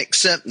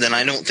 Except then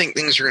I don't think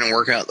things are going to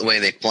work out the way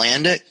they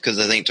planned it, because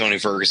I think Tony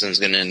Ferguson's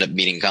going to end up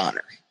beating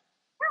Conor.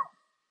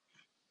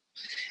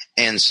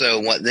 And so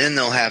what then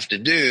they'll have to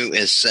do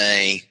is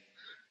say,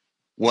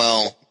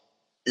 well,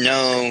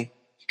 no,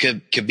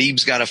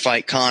 Khabib's got to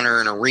fight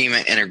Conor in a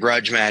rematch and a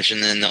grudge match,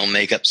 and then they'll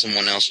make up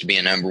someone else to be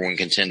a number one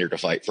contender to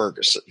fight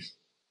Ferguson.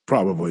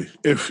 Probably,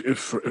 if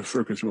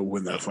Ferguson will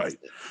win that fight.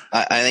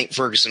 I think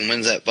Ferguson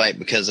wins that fight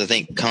because I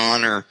think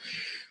Conor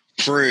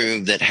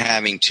proved that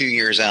having 2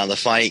 years out of the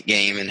fight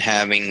game and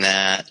having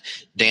that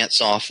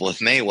dance off with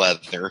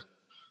Mayweather,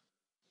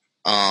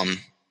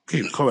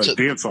 Can't call that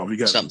dance off. You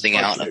got something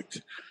out.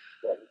 Kicked.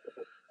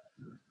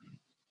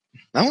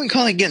 I wouldn't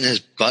call it getting his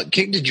butt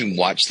kicked. Did you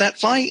watch that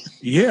fight?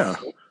 Yeah.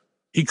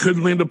 He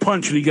couldn't land a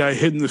punch, and he got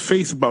hit in the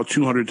face about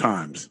 200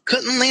 times.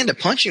 Couldn't land a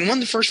punch. He won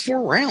the first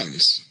 4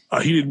 rounds.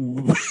 He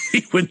didn't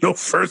win no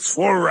first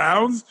 4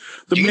 rounds.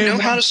 Do you know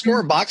how to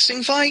score a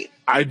boxing fight?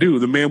 I do.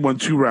 The man won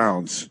 2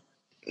 rounds.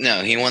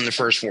 No, he won the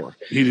first 4.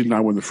 He did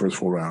not win the first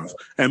 4 rounds.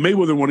 And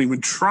Mayweather wasn't even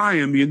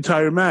trying the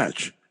entire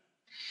match.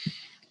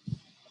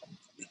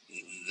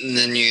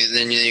 Then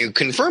you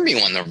confirm he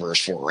won the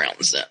first 4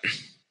 rounds then.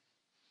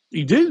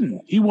 He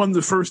didn't. He won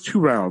the first 2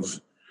 rounds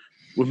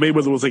when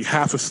Mayweather was like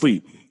half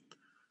asleep.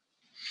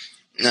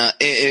 Now,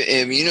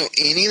 if you know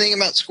anything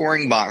about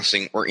scoring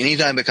boxing or any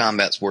type of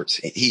combat sports,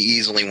 he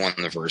easily won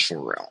the first 4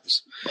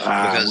 rounds.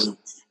 Because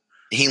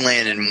he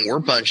landed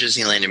more punches,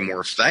 he landed more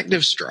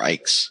effective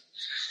strikes.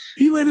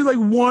 He landed like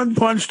 1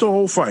 punch the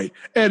whole fight.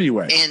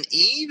 Anyway. And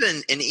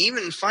even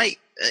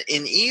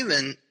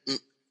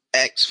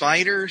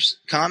ex-fighters,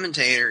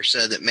 commentators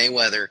said that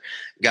Mayweather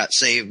got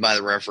saved by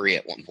the referee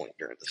at one point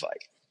during the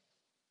fight.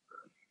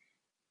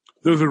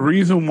 There's a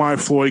reason why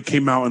Floyd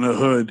came out in a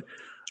hood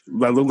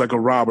that looked like a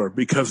robber,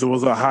 because it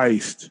was a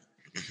heist.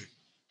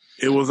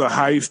 It was a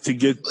heist to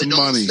get the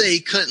money. Don't say he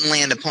couldn't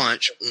land a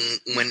punch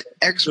when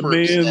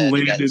experts the man said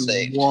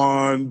landed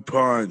 1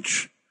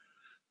 punch.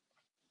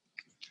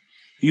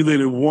 He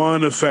landed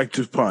 1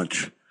 effective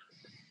punch.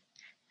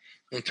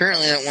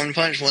 Apparently that 1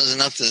 punch was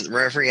enough that the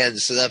referee had to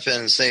sit up in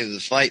and save the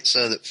fight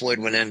so that Floyd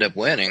would end up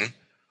winning.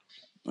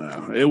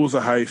 It was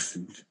a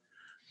heist.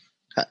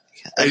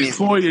 I mean,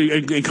 Floyd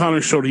and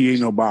Conor showed he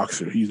ain't no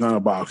boxer. He's not a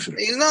boxer.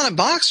 He's not a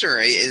boxer.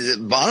 The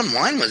bottom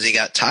line was he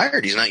got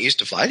tired. He's not used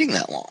to fighting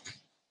that long.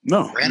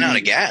 No, ran out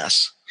of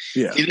gas.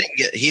 Yeah,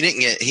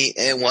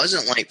 it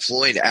wasn't like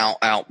Floyd out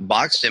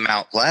boxed him,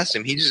 outclassed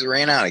him. He just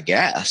ran out of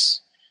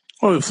gas.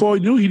 Well,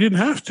 Floyd knew he didn't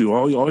have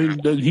to.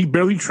 He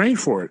barely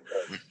trained for it.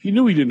 He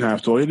knew he didn't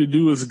have to. All he had to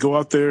do was go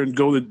out there and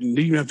go. He didn't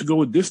even have to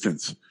go a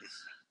distance.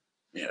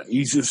 Yeah,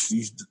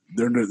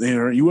 they're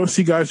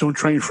UFC guys don't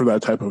train for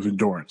that type of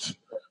endurance.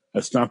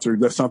 That's not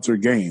their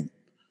game.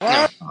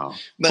 No.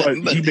 But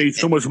he made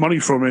so much money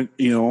from it,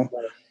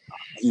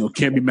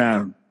 can't be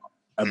mad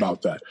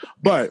about that.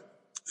 But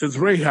since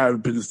Ray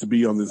happens to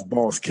be on this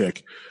balls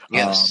kick,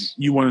 yes.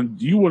 You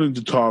wanted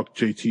to talk,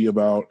 JT,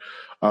 about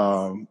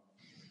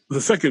the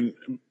second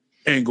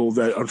angle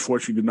that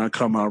unfortunately did not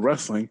come out of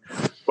wrestling,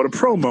 but a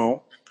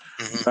promo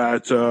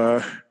that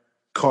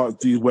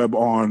caught the web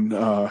on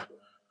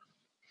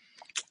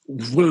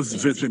what is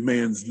Vince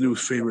McMahon's new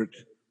favorite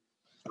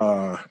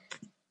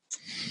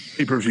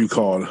pay-per-view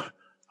called?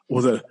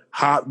 Was it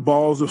Hot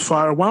Balls of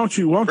Fire?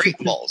 Great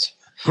balls.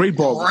 Great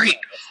balls. Great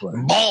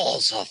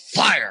balls of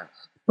fire.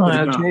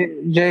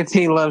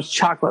 JT loves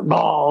chocolate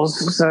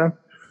balls. So,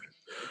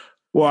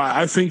 well,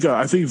 I think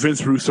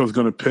Vince Russo is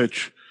going to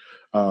pitch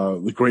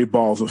the Great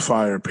Balls of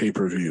Fire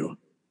pay-per-view.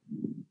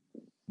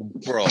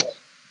 Bro.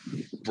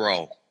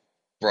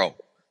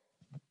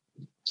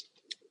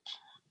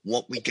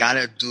 What we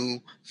gotta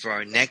do for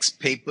our next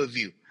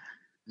pay-per-view?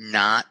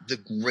 Not the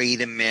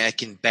Great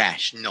American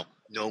Bash. No,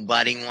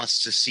 nobody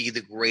wants to see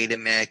the Great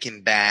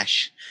American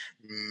Bash.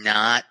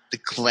 Not the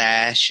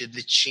Clash of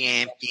the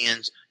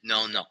Champions.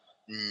 No.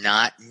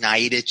 Not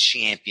Night of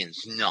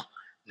Champions. No.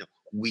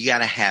 We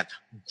gotta have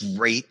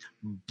Great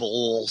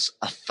Balls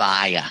of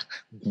Fire.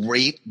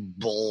 Great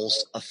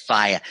Balls of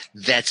Fire.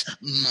 That's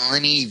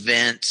money,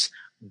 Vince.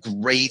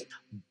 Great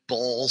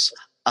Balls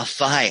of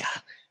Fire.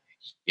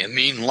 You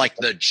mean like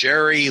the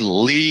Jerry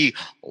Lee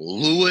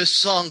Lewis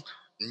song?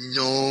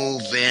 No,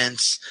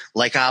 Vince.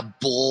 Like our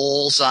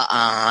balls are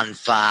on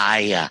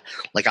fire.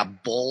 Like our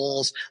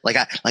balls, like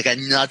a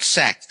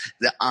nutsack.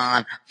 They're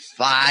on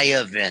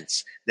fire,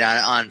 Vince.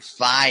 They're on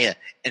fire.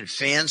 And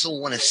fans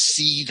will want to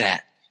see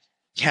that.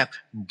 You have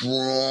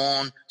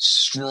Braun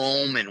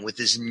Strowman with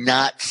his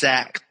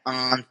nutsack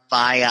on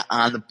fire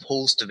on the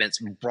poster, Vince.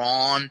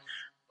 Braun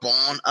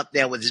up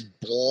there with his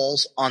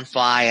balls on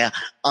fire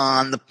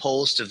on the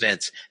poster,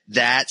 Vince.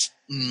 That's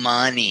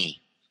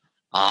money.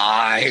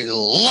 I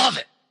love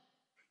it.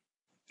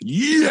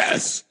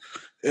 Yes,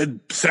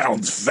 it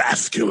sounds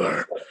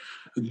vascular.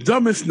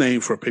 Dumbest name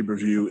for a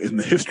pay-per-view in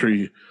the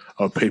history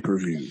of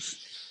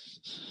pay-per-views.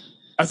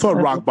 I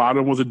thought Rock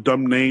Bottom was a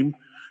dumb name,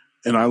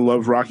 and I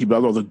love Rocky, but I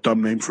thought it was a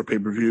dumb name for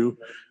pay-per-view.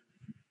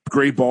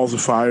 Great Balls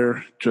of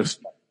Fire, just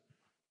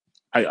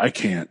I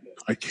can't.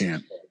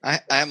 I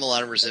have a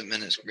lot of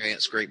resentment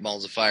against Great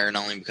Balls of Fire,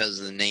 not only because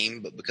of the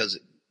name, but because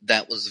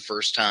that was the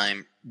first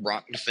time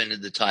Brock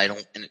defended the title,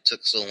 and it took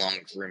so long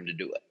for him to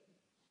do it.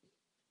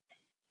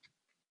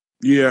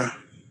 Yeah.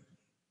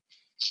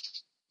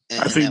 And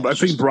I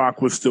think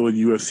Brock was still in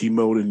UFC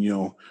mode,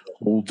 and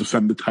we'll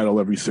defend the title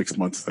every 6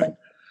 months thing.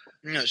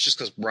 It's just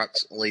because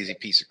Brock's a lazy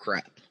piece of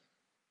crap.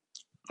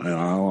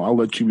 I'll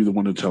let you be the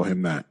one to tell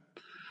him that.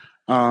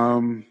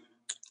 All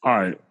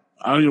right.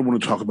 I don't even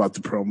want to talk about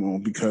the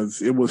promo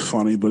because it was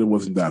funny, but it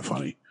wasn't that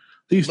funny.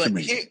 At least to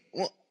me.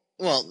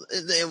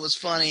 It was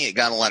funny. It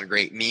got a lot of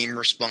great meme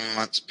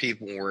response.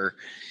 People were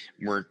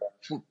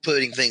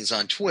putting things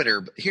on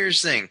Twitter. But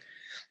here's the thing.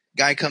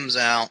 Guy comes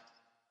out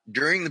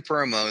during the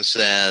promo,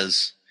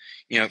 says,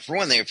 for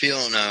one thing, if you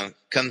don't know,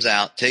 comes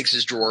out, takes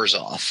his drawers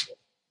off,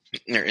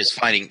 his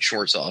fighting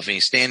shorts off, and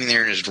he's standing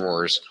there in his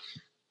drawers.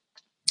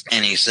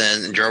 And he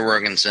says, and Joe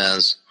Rogan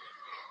says,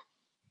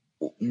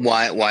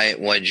 why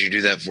did you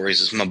do that for? He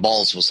says, my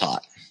balls was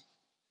hot.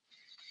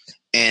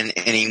 And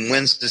he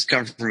wins this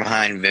come from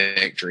behind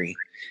victory.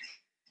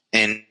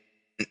 And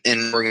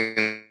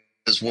Rogan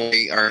says, well,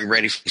 are you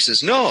ready? He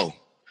says, no,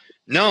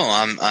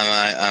 I'm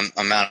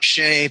out of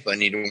shape. I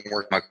need to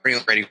work my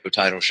cardio, ready for a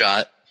title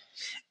shot.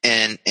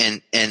 And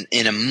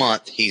in a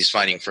month, he's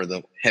fighting for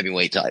the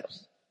heavyweight title.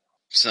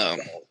 So,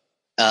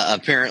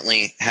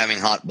 apparently having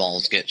hot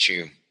balls gets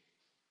you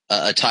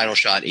a title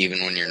shot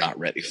even when you're not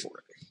ready for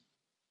it.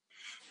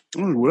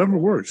 Whatever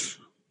works.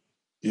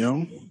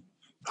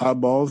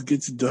 Hot balls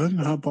gets it done.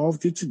 Hot balls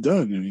gets it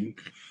done. I mean,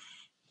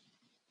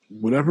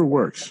 whatever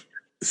works.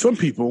 Some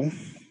people,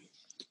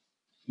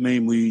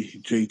 namely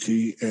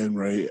JT and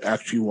Ray,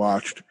 actually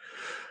watched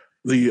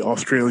the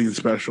Australian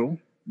special,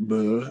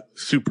 the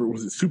Super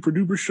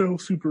Duper show?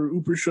 Super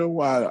Ooper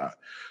show?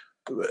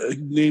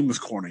 Name was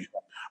corny.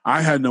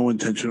 I had no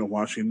intention of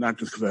watching, not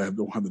just because I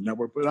don't have the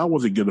network, but I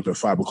wasn't getting up at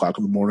 5 o'clock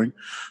in the morning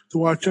to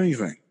watch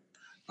anything.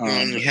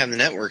 You have the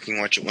network, you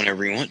can watch it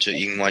whenever you want to.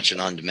 You can watch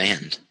it on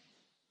demand.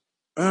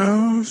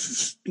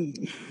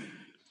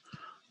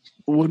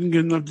 Wouldn't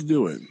get enough to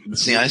do it.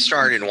 See, I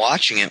started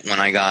watching it when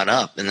I got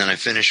up, and then I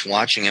finished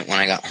watching it when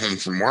I got home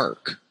from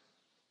work.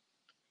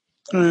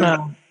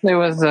 It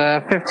was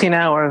a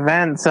 15-hour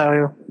event,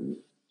 so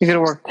you could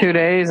have worked 2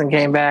 days and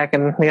came back,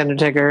 and The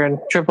Undertaker and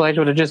Triple H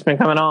would have just been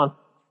coming on.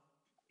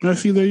 I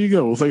see, there you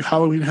go. It was like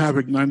Halloween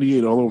Havoc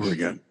 98 all over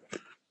again.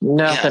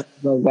 Nothing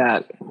like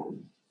that.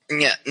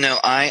 Yeah, no,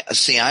 I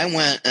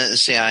went,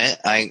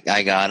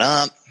 I got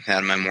up,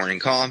 had my morning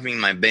coffee,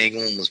 my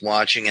bagel, was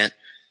watching it,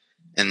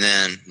 and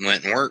then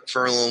went and worked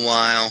for a little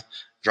while,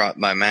 dropped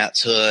by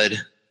Matt's Hood,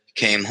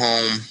 came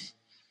home,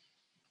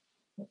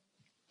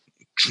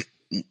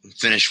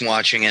 finished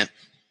watching it.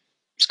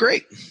 It's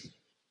great.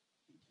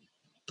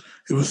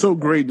 It was so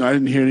great, and I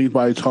didn't hear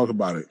anybody talk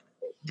about it.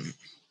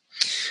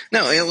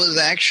 No, it was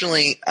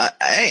actually,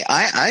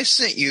 I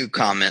sent you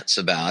comments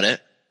about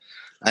it.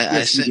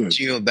 I sent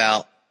you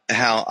about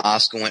how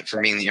Asuka went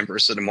from being the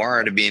Empress of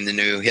Tomorrow to being the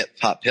new hip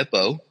hop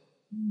hippo.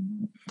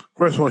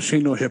 First of all, she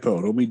ain't no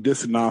hippo. Don't be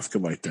dissing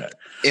Asuka like that.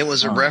 It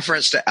was a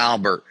reference to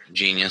Albert,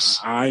 genius.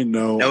 I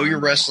know. Know your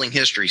wrestling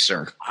history,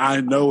 sir.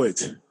 I know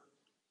it.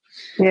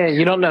 Yeah,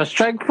 you don't know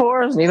Strike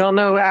Force, and you don't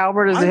know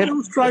Albert is a hippo. I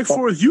know Strike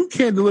Force. You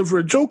can't deliver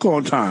a joke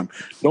on time.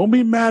 Don't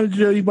be mad at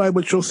anybody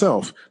but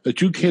yourself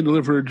that you can't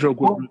deliver a joke.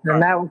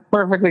 And that was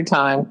perfectly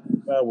timed.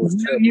 That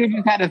was you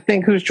just had to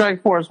think who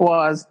Strike Force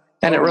was,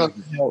 and it really.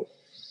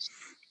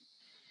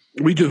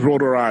 We just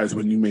rolled our eyes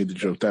when you made the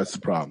joke. That's the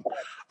problem.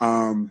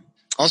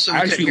 Also, we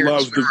couldn't hear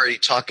us. We were already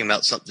talking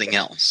about something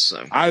else.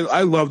 So.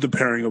 I love the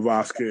pairing of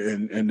Asuka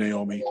and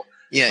Naomi.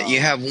 Yeah, you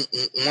have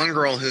one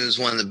girl who's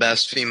one of the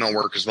best female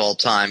workers of all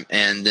time,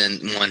 and then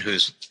one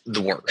who's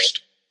the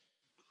worst.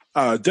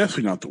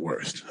 Definitely not the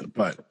worst,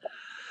 but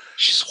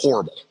she's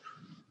horrible.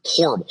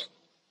 Horrible.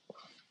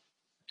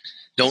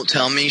 Don't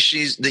tell me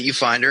that you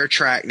find her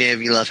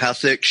attractive. You love how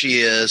thick she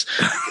is.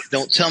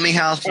 Don't tell me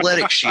how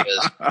athletic she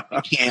is.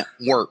 She can't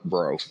work,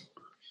 bro.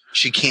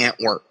 She can't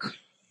work.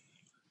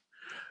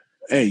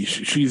 Hey,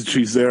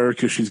 she's there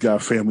because she's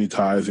got family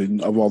ties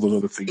and of all those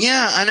other things.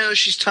 Yeah, I know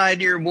she's tied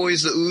to your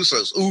boys, the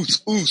Usos.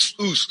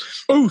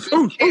 Oos.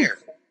 Don't care.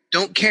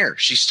 Don't care.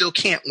 She still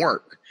can't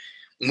work.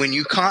 When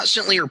you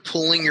constantly are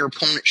pulling your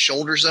opponent's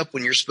shoulders up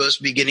when you're supposed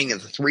to be getting a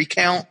 3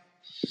 count,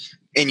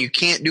 and you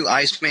can't do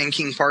Iceman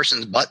King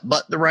Parsons butt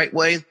the right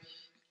way,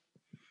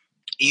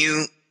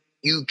 you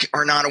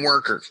are not a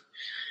worker.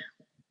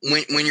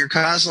 When you're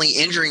constantly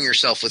injuring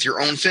yourself with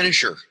your own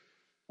finisher,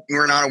 you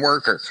are not a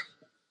worker.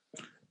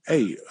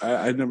 Hey,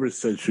 I never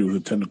said she was a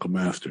technical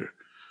master,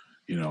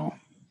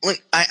 Look,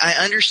 I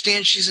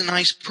understand she's a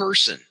nice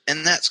person,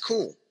 and that's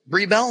cool.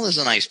 Brie Bell is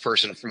a nice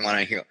person from what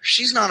I hear.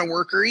 She's not a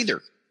worker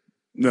either.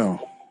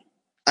 No.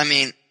 I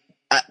mean,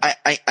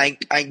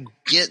 I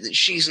get that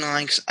she's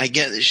nice. I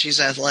get that she's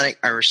athletic.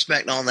 I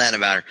respect all that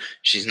about her.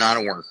 She's not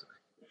a worker.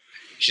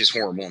 She's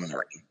horrible in the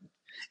ring.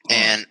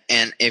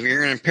 And if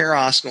you're going to pair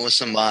Asuka with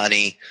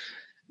somebody,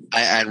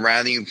 I'd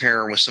rather you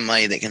pair her with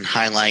somebody that can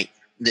highlight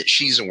that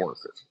she's a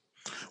worker.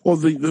 Well,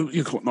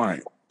 all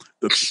right.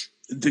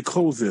 To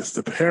close this,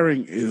 the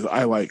pairing is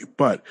I like,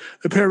 but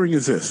the pairing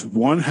is this: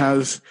 one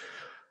has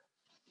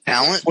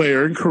talent,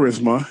 flair, and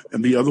charisma,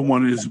 and the other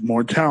one is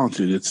more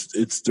talented.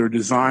 They're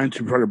designed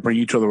to try to bring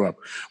each other up.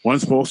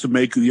 One's supposed to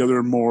make the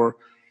other more,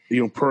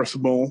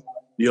 personable.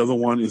 The other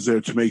one is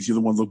there to make the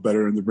other one look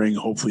better in the ring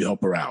and hopefully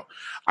help her out.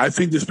 I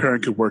think this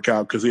pairing could work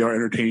out because they are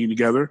entertaining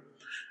together,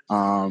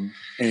 and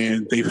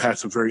they've had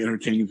some very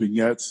entertaining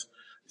vignettes.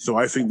 So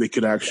I think they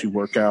could actually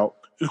work out,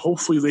 and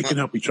hopefully they can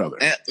help each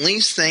other. At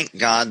least thank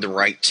God the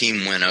right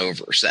team went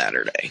over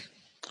Saturday.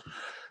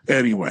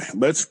 Anyway,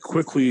 let's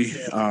quickly.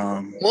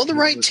 The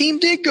right team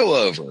did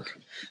go over.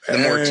 The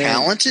more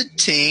talented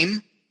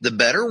team, the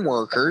better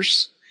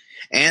workers,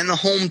 and the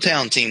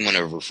hometown team went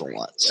over for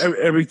once.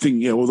 Everything,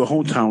 the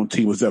hometown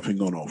team was definitely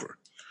going over.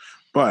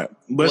 But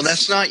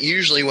that's not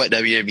usually what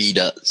WWE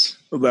does.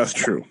 Well, that's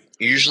true.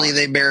 Usually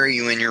they bury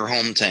you in your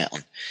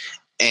hometown,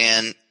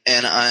 and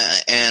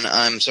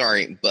I'm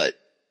sorry, but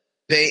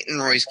Peyton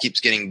Royce keeps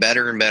getting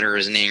better and better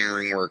as an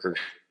in-ring worker,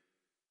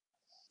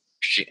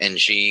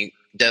 she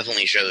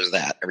definitely shows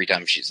that every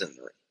time she's in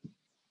the ring.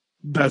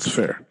 That's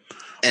fair.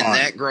 And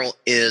that girl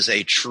is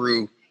a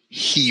true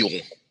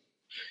heel.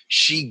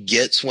 She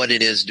gets what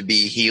it is to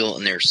be a heel,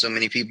 and there's so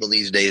many people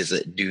these days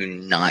that do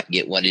not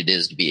get what it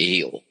is to be a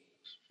heel.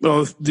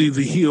 Well, the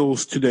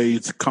heels today,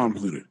 it's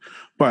convoluted.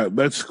 But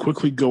let's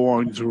quickly go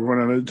on because we're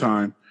running out of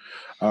time.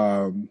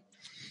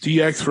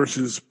 DX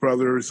versus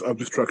Brothers of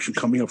Destruction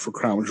coming up for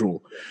Crown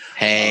Jewel.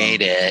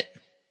 Hate it.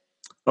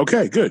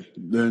 Okay, good.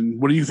 Then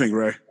what do you think,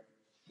 Ray?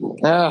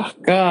 Oh,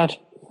 God.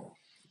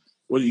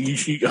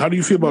 How do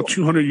you feel about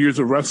 200 years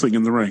of wrestling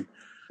in the ring?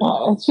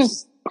 It's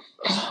just...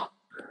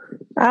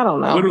 I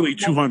don't know. Literally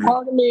 200.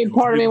 Part of me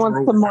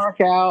wants to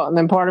mark out, and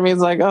then part of me is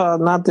like, oh,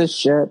 not this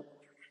shit.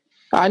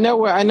 I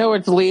know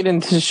it's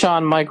leading to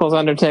Shawn Michaels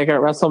Undertaker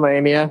at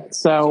WrestleMania.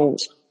 So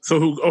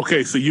who?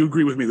 Okay, so you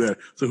agree with me there.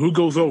 So who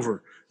goes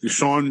over? Is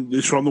Shawn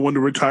the one to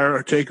retire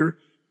or Taker?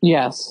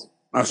 Yes.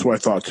 That's what I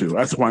thought too.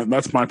 That's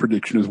my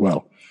prediction as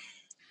well.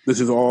 This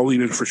is all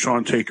leading for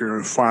Shawn Taker,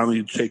 and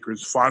finally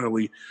Taker's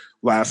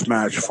last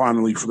match.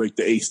 Finally for the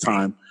 8th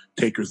time,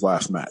 Taker's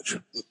last match.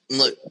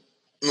 Look.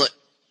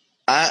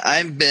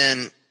 I've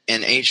been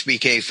an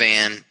HBK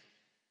fan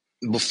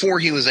before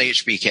he was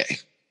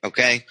HBK,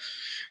 okay?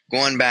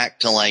 Going back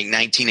to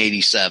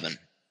 1987.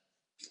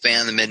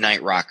 Fan of the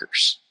Midnight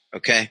Rockers,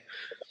 okay?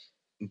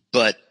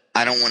 But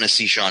I don't want to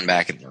see Shawn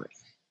back in the ring.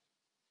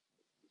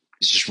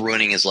 He's just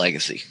ruining his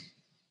legacy.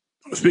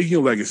 Speaking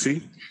of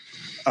legacy,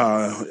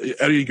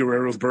 Eddie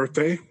Guerrero's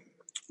birthday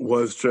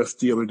was just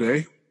the other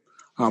day.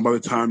 By the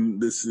time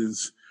this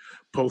is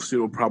posted,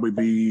 it will probably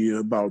be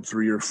about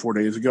 3 or 4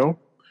 days ago.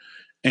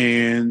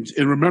 And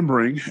in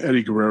remembering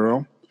Eddie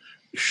Guerrero,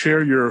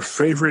 share your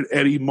favorite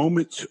Eddie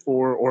moment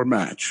or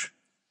match.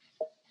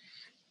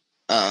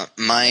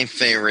 My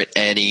favorite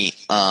Eddie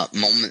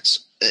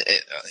moments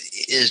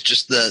is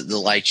just the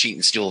Lie, Cheat,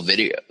 and Steal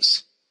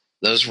videos.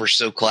 Those were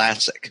so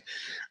classic.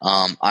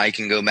 I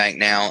can go back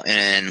now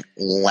and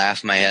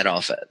laugh my head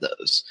off at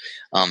those.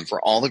 For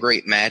all the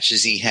great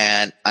matches he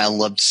had, I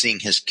loved seeing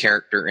his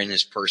character and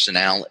his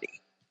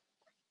personality.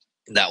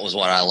 That was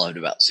what I loved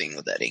about seeing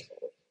with Eddie.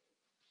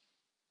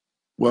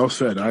 Well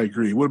said. I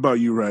agree. What about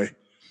you, Ray?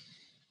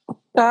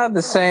 The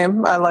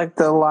same. I like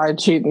the Lie,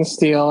 Cheat, and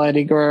Steal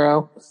Eddie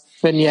Guerrero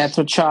vignettes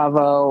with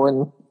Chavo,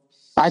 and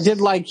I did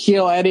like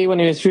heel Eddie when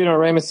he was feuding with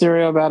Rey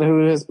Mysterio about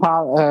who his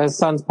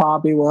son's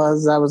poppy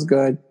was. That was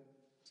good.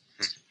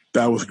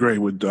 That was great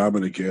with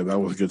Dominic. Yeah, that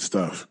was good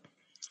stuff.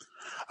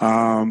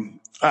 I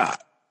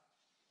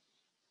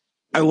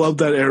love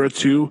that era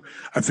too.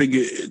 I think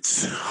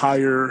it's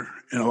higher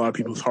in a lot of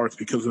people's hearts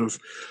because of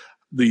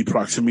the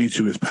proximity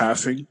to his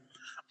passing.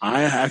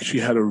 I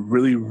actually had a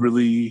really,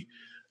 really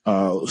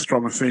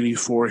strong affinity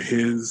for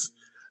his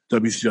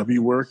WCW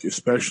work,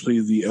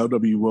 especially the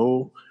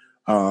LWO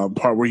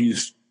part where he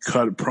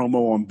cut a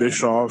promo on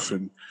Bischoff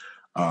and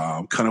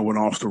kind of went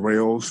off the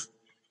rails.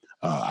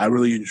 I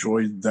really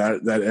enjoyed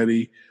that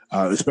Eddie,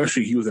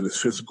 especially he was at his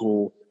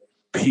physical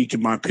peak,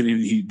 in my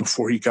opinion.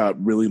 Before he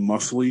got really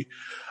muscly.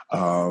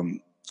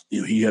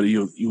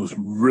 He was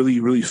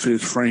really, really fit.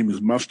 His frame was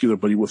muscular,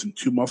 but he wasn't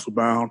too muscle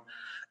bound,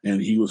 and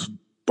he was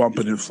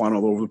bumping and flying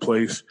all over the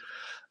place,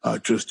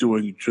 just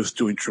doing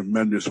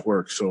tremendous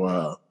work.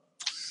 So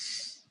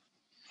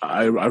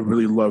I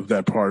really loved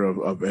that part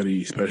of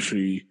Eddie,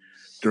 especially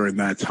during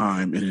that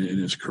time in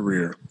his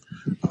career.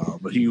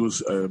 But he was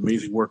an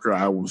amazing worker.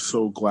 I was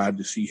so glad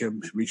to see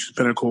him reach the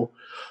pinnacle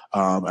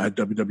at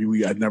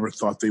WWE. I never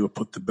thought they would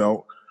put the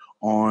belt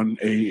on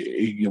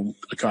a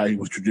guy who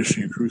was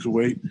traditionally a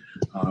cruiserweight,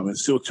 and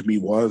still to me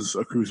was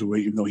a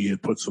cruiserweight, even though he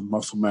had put some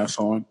muscle mass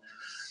on.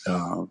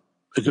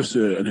 It's just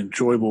an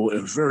enjoyable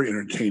and very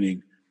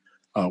entertaining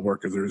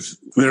worker.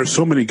 There are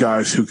so many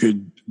guys who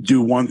could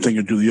do one thing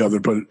or do the other,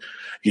 but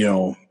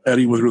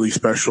Eddie was really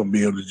special in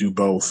being able to do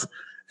both.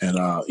 And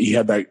he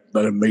had that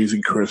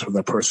amazing charisma,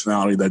 that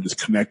personality that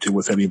just connected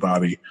with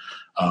anybody.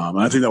 And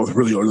I think that was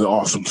really, really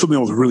awesome. Something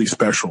that was really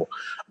special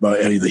about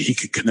Eddie, that he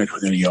could connect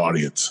with any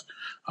audience.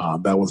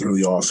 That was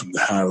really awesome to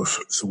have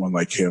someone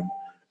like him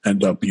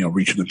end up,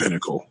 reaching the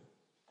pinnacle.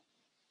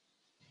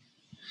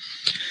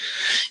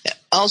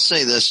 I'll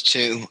say this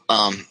too.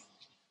 On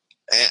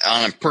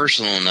a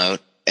personal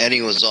note,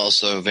 Eddie was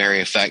also very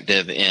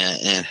effective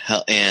in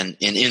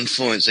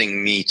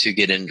influencing me to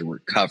get into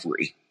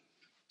recovery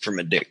from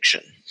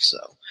addiction. So,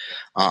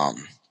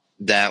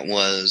 that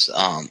was,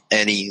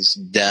 Eddie's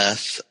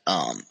death,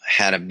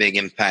 had a big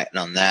impact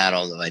on that.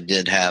 Although I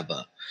did have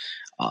a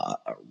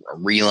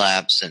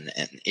relapse and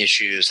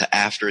issues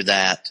after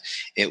that,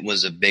 it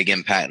was a big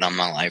impact on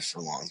my life for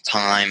a long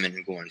time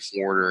and going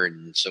forward.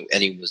 And so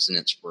Eddie was an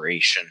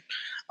inspiration,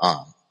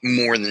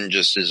 more than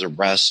just as a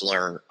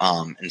wrestler,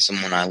 and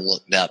someone I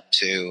looked up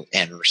to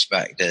and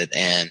respected.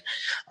 And,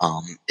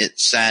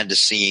 it's sad to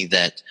see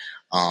that,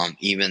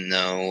 even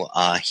though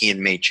he had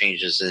made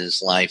changes in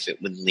his life,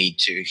 it would lead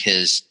to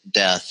his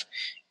death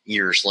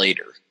years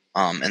later.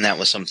 And that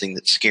was something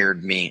that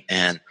scared me,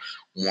 and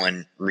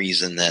one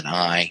reason that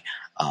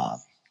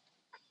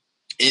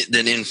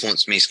that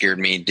influenced me, scared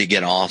me to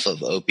get off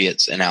of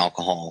opiates and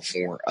alcohol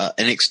for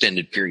an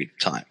extended period of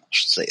time. I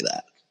should say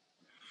that.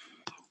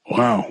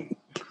 Wow.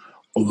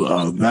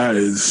 That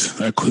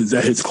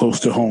hits close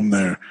to home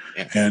there.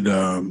 Yeah.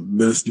 And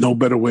there's no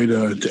better way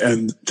to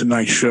end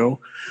tonight's show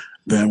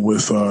than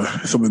with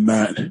something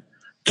that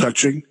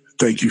touching.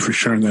 Thank you for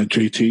sharing that,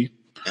 JT.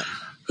 Yeah.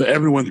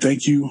 Everyone,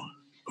 thank you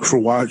for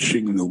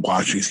watching.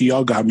 See,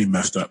 y'all got me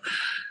messed up.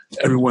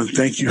 Everyone,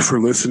 thank you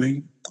for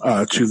listening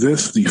to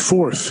this, the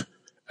 4th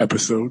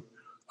episode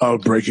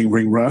of Breaking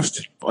Ring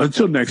Rust.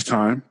 Until next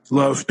time,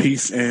 love,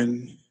 peace,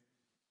 and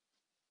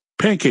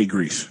pancake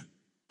grease.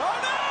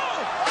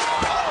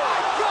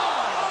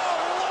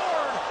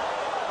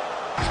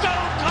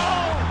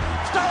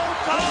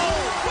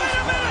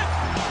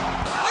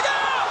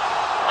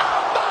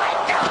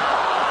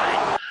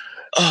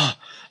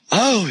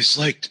 I always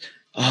liked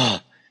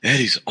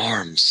Eddie's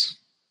arms.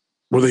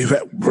 Were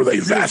they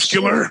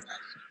vascular?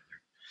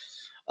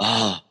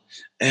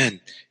 And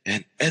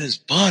his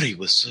body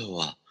was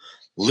so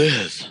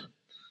lithe.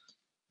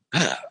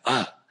 And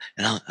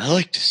I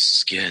liked his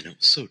skin. It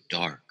was so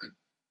dark.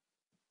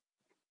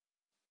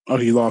 Oh,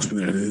 he lost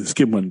me there. His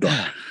skin went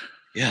dark.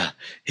 Yeah.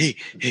 He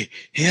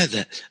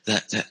had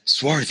that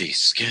swarthy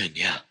skin.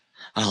 Yeah,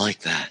 I like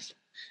that.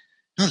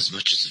 Not as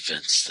much as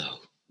Vince, though.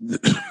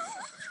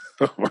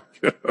 Oh my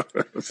God.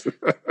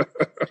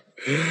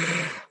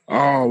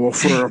 Oh, well,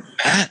 Hey,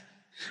 Matt,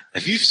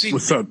 have you seen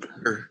what's up?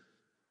 Her?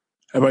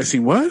 Have I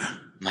seen what?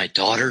 My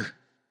daughter.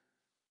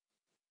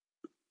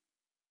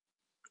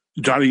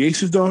 Johnny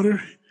Ace's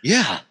daughter?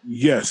 Yeah.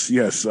 Yes.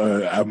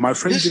 My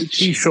friend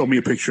JT showed me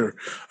a picture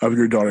of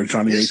your daughter,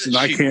 Johnny Ace, and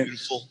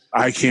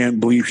I can't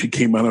believe she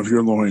came out of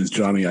your loins,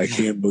 Johnny. I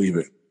can't believe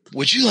it.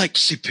 Would you like to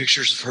see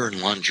pictures of her in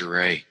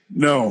lingerie?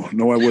 No,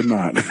 I would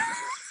not.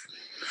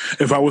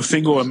 If I was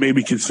single, I'd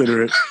maybe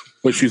consider it,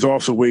 but she's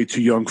also way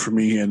too young for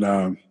me. And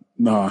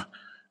no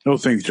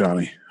thanks,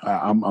 Johnny.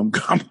 I'm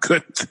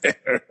good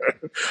there.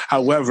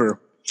 However,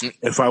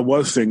 if I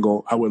was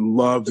single, I would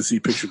love to see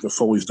pictures of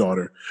Foley's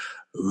daughter.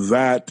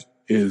 That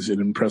is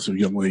an impressive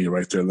young lady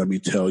right there. Let me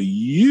tell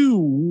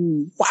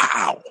you.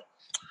 Wow.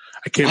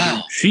 I can't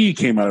believe she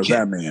came out of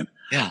that man.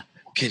 Yeah.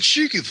 Can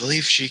she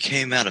believe she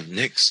came out of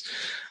Nick's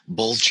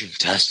bulging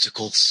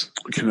testicles?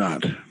 I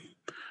cannot.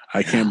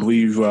 I can't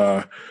believe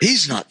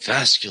he's not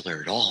vascular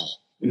at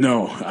all.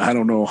 No, I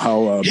don't know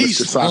how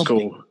Mr.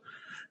 Sacco.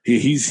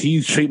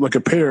 He's shaped like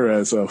a pear,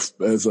 as Al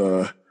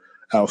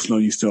Snow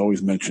used to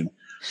always mention.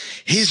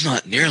 He's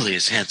not nearly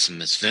as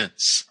handsome as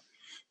Vince.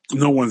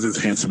 No one's as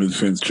handsome as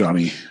Vince,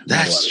 Johnny.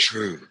 That's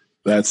true.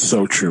 That's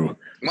so true.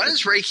 Why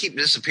does Ray keep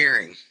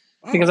disappearing?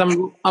 Because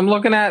I'm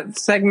looking at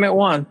segment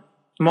 1.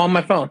 I'm on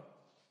my phone.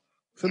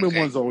 Segment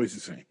 1's always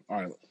the same.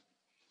 All right.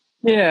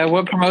 Yeah,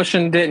 what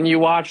promotion didn't you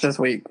watch this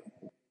week?